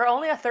 we're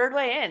only a third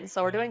way in,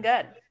 so we're doing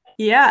good.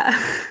 Yeah.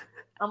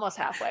 Almost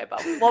halfway,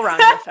 but we'll round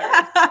to a third.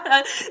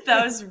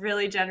 That was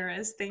really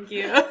generous. Thank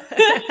you.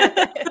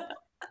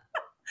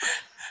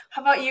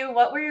 How about you?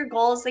 What were your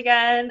goals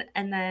again?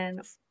 And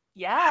then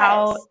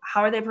how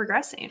are they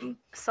progressing?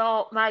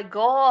 So my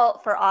goal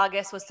for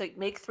August was to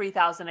make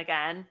 3,000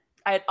 again.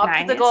 I had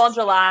upped the goal in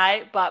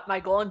July, but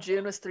my goal in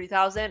June was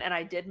 3,000, and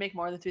I did make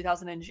more than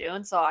 3,000 in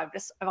June. So I'm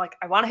like,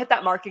 I want to hit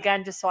that mark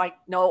again, just so I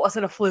know it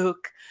wasn't a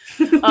fluke.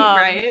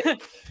 Right.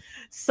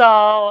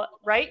 So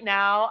right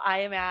now I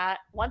am at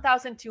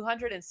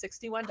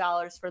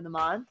 $1,261 for the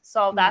month.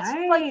 So that's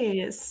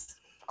like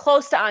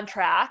close to on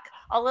track.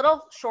 A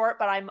little short,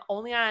 but I'm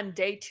only on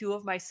day 2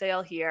 of my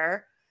sale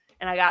here,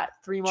 and I got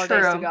 3 more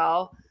days to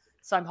go.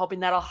 So I'm hoping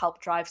that'll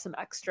help drive some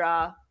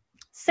extra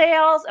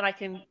sales, and I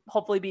can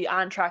hopefully be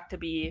on track to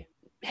be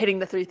hitting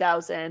the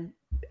 3,000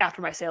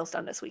 after my sale's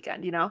done this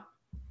weekend, you know?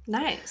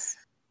 Nice.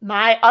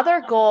 My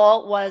other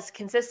goal was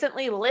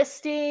consistently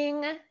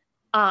listing.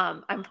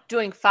 I'm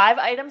doing 5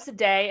 items a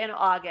day in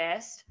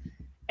August,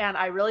 and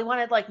I really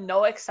wanted like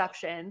no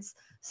exceptions.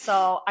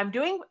 So I'm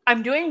doing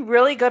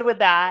really good with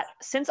that.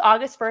 Since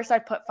August 1st, I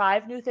put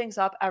 5 new things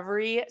up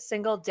every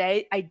single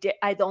day.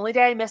 The only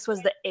day I missed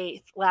was the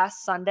 8th,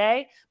 last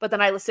Sunday, but then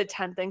I listed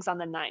 10 things on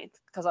the 9th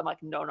because I'm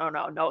like, no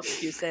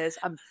excuses.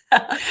 I'm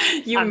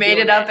made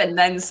it up and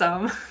then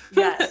some.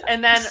 Yes.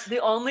 And then the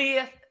only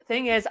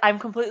thing is I'm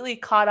completely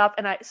caught up,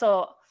 and I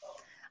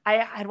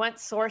had went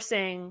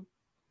sourcing,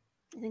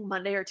 I think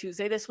Monday or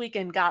Tuesday this week,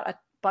 and got a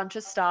bunch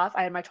of stuff.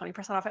 I had my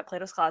 20% off at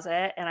Plato's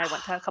Closet, and I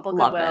went to a couple of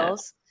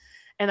Goodwills.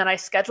 And then I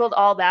scheduled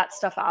all that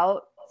stuff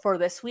out for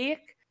this week.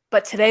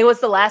 But today was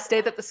the last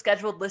day that the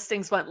scheduled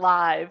listings went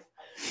live.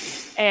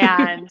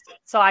 And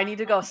so I need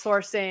to go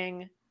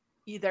sourcing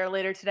either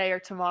later today or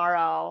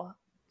tomorrow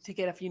to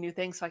get a few new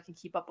things so I can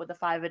keep up with the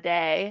 5 a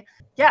day.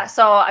 Yeah,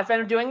 so I've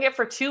been doing it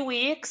for 2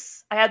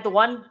 weeks. I had the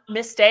one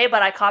missed day,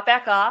 but I caught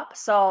back up.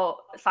 So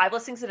 5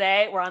 listings a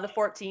day. We're on the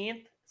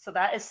 14th. So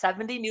that is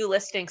 70 new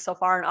listings so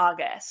far in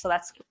August. So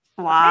that's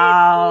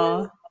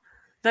wow.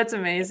 That's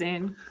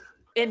amazing.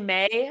 In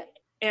May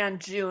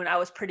and June, I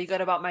was pretty good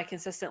about my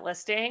consistent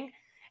listing,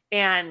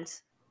 and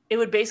it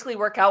would basically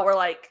work out where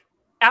like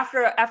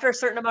after a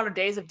certain amount of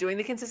days of doing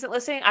the consistent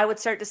listing, I would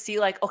start to see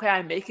like, okay,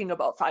 I'm making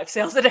about 5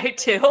 sales a day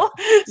too.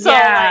 So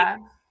like,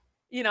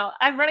 you know,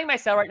 I'm running my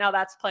sale right now.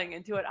 That's playing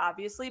into it,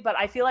 obviously, but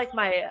I feel like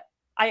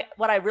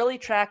what I really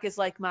track is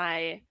like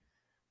my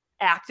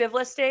active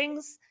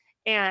listings.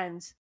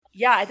 And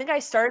yeah, I think I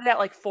started at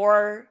like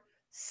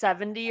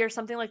 470 or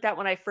something like that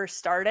when I first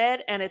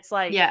started. And it's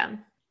like,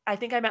 I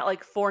think I'm at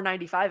like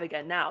 495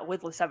 again now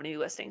with 70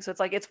 listings. So it's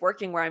like, it's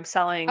working where I'm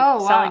selling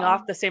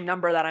off the same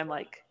number that I'm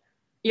like,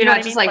 you're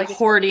not just like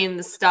hoarding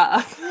the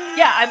stuff.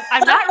 Yeah.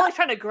 I'm not really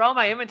trying to grow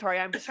my inventory.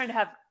 I'm just trying to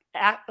have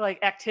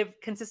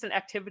consistent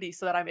activity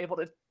so that I'm able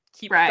to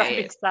keep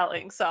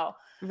selling. So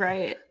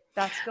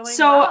that's going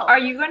well. Are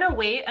you going to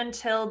wait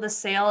until the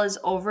sale is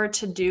over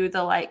to do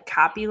the like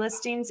copy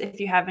listings if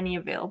you have any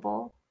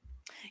available?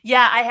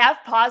 Yeah, I have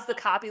paused the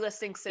copy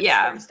listing since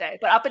Thursday,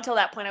 but up until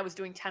that point, I was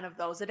doing 10 of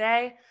those a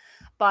day.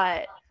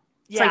 But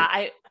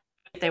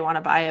they want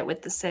to buy it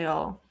with the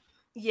sale.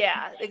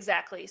 Yeah,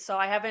 exactly. So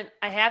I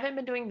haven't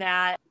been doing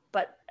that,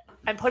 but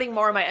I'm putting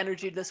more of my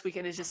energy this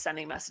weekend is just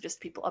sending messages to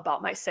people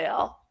about my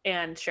sale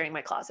and sharing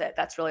my closet.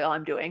 That's really all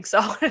I'm doing.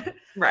 So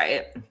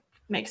right,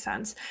 makes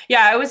sense.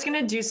 Yeah, I was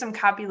gonna do some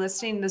copy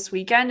listing this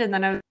weekend, and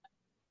then I would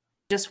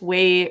just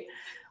wait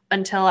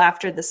until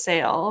after the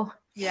sale.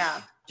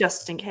 Yeah.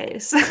 Just in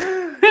case.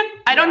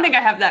 I don't think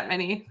I have that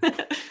many,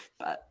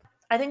 but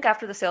I think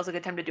after the sale is a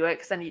good time to do it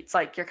because then it's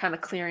like you're kind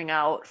of clearing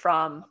out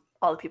from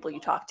all the people you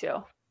talk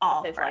to.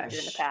 All they've fresh. Liked it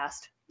in the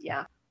past.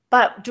 Yeah.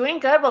 But doing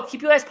good. We'll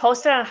keep you guys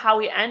posted on how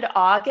we end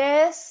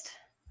August.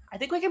 I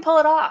think we can pull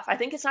it off. I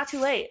think it's not too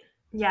late.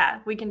 Yeah,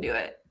 we can do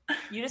it.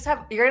 You're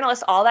going to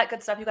list all that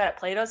good stuff you got at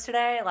Plato's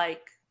today?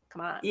 Like,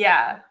 come on.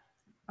 Yeah.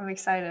 I'm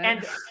excited.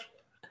 And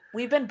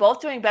we've been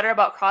both doing better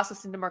about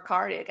cross-listing to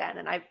Mercari again.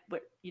 And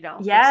seen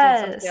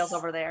some sales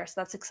over there. So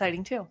that's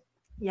exciting too.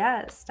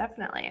 Yes,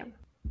 definitely.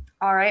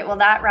 All right. Well,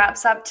 that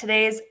wraps up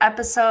today's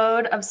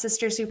episode of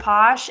Sisters Who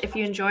Posh. If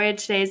you enjoyed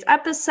today's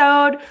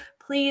episode,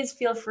 please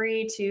feel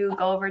free to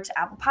go over to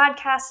Apple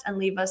Podcasts and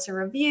leave us a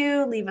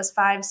review, leave us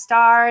 5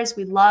 stars.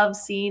 We love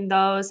seeing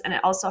those. And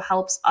it also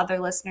helps other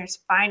listeners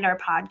find our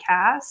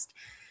podcast.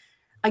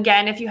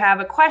 Again, if you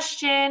have a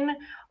question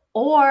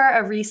or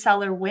a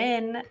reseller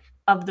win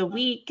of the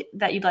week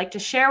that you'd like to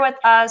share with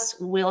us,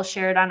 we'll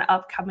share it on an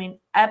upcoming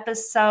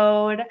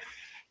episode.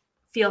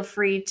 Feel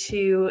free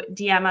to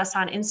DM us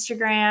on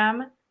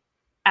Instagram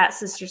at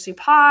Sisters Who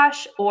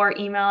Posh or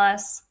email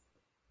us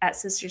at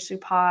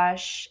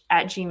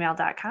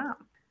sisterswhoposh@gmail.com.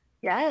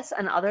 Yes.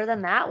 And other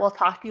than that, we'll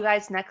talk to you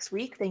guys next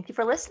week. Thank you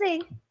for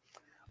listening.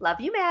 Love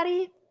you,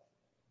 Maddie.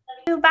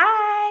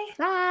 Bye.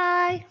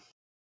 Bye.